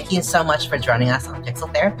 Thank you so much for joining us on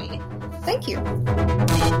Pixel Therapy. Thank you.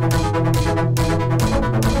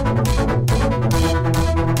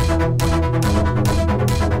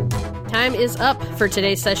 Time is up for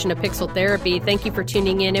today's session of Pixel Therapy. Thank you for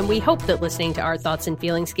tuning in, and we hope that listening to our thoughts and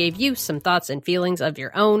feelings gave you some thoughts and feelings of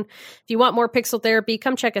your own. If you want more Pixel Therapy,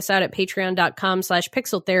 come check us out at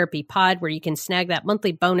patreon.com/pixeltherapypod, where you can snag that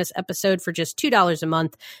monthly bonus episode for just $2 a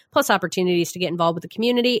month, plus opportunities to get involved with the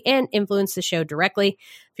community and influence the show directly.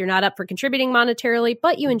 If you're not up for contributing monetarily,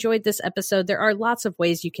 but you enjoyed this episode, there are lots of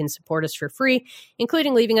ways you can support us for free,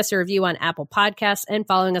 including leaving us a review on Apple Podcasts and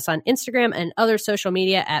following us on Instagram and other social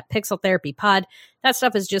media at Pixel Therapy Pod. That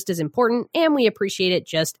stuff is just as important, and we appreciate it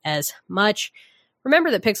just as much.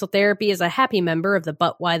 Remember that Pixel Therapy is a happy member of the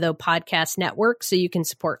But Why Though Podcast Network, so you can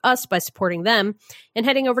support us by supporting them and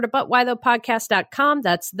heading over to butwhythoughpodcast.com.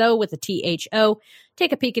 That's though with a THO.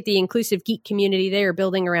 Take a peek at the inclusive geek community they are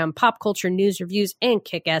building around pop culture news reviews and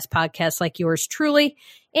kick-ass podcasts like yours truly.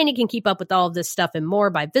 And you can keep up with all of this stuff and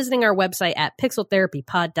more by visiting our website at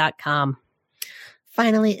pixeltherapypod.com.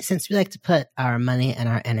 Finally, since we like to put our money and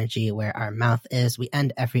our energy where our mouth is, we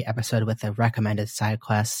end every episode with a recommended side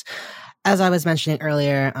quest. As I was mentioning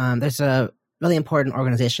earlier, there's a really important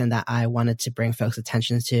organization that I wanted to bring folks'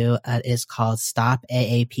 attention to. It is called Stop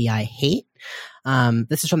AAPI Hate.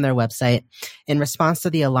 This is from their website. In response to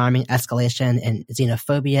the alarming escalation in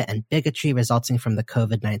xenophobia and bigotry resulting from the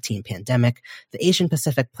COVID-19 pandemic, the Asian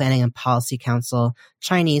Pacific Planning and Policy Council,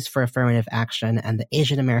 Chinese for Affirmative Action, and the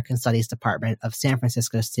Asian American Studies Department of San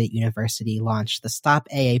Francisco State University launched the Stop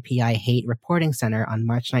AAPI Hate Reporting Center on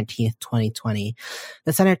March 19th, 2020.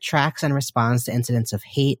 The center tracks and responds to incidents of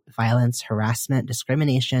hate, violence, harassment,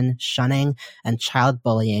 discrimination, shunning, and child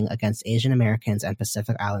bullying against Asian Americans and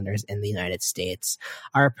Pacific Islanders in the United States.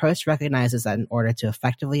 Our approach recognizes that in order to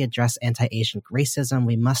effectively address anti-Asian racism,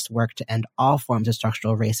 we must work to end all forms of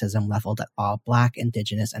structural racism leveled at all Black,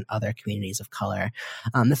 Indigenous, and other communities of color.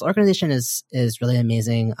 This organization is really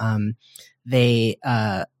amazing. They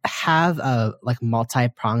have a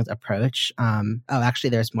multi-pronged approach.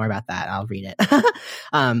 Actually, there's more about that. I'll read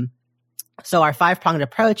it. So our 5-pronged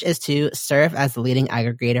approach is to serve as the leading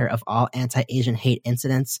aggregator of all anti-Asian hate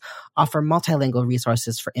incidents, offer multilingual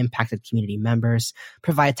resources for impacted community members,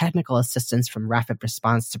 provide technical assistance from rapid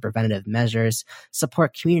response to preventative measures,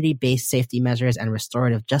 support community-based safety measures and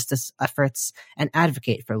restorative justice efforts, and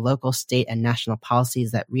advocate for local, state, and national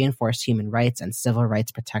policies that reinforce human rights and civil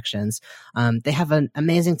rights protections. They have an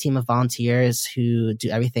amazing team of volunteers who do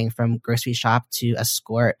everything from grocery shop to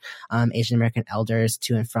escort Asian American elders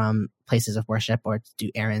to and from places of worship or to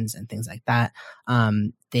do errands and things like that.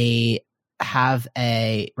 They have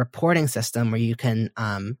a reporting system where you can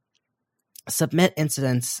submit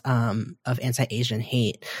incidents of anti-Asian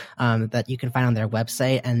hate that you can find on their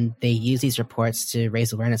website, and they use these reports to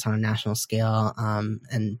raise awareness on a national scale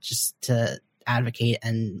and just to advocate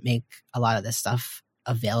and make a lot of this stuff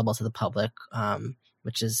available to the public,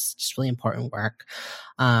 which is just really important work.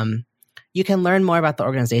 You can learn more about the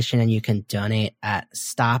organization and you can donate at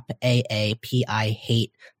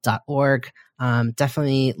stopaapihate.org.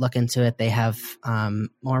 Definitely look into it. They have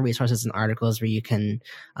more resources and articles where you can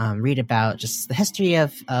read about just the history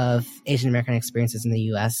of Asian American experiences in the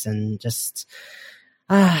U.S. and just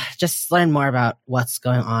learn more about what's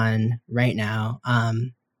going on right now.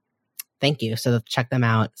 Thank you. So check them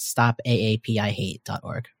out,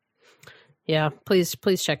 stopaapihate.org. Yeah, please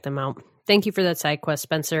check them out. Thank you for that side quest,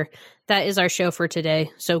 Spencer. That is our show for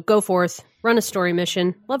today. So go forth, run a story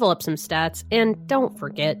mission, level up some stats, and don't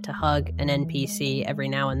forget to hug an NPC every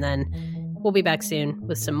now and then. We'll be back soon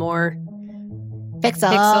with some more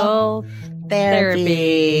Pixel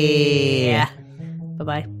Therapy. Yeah.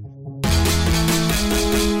 Bye-bye.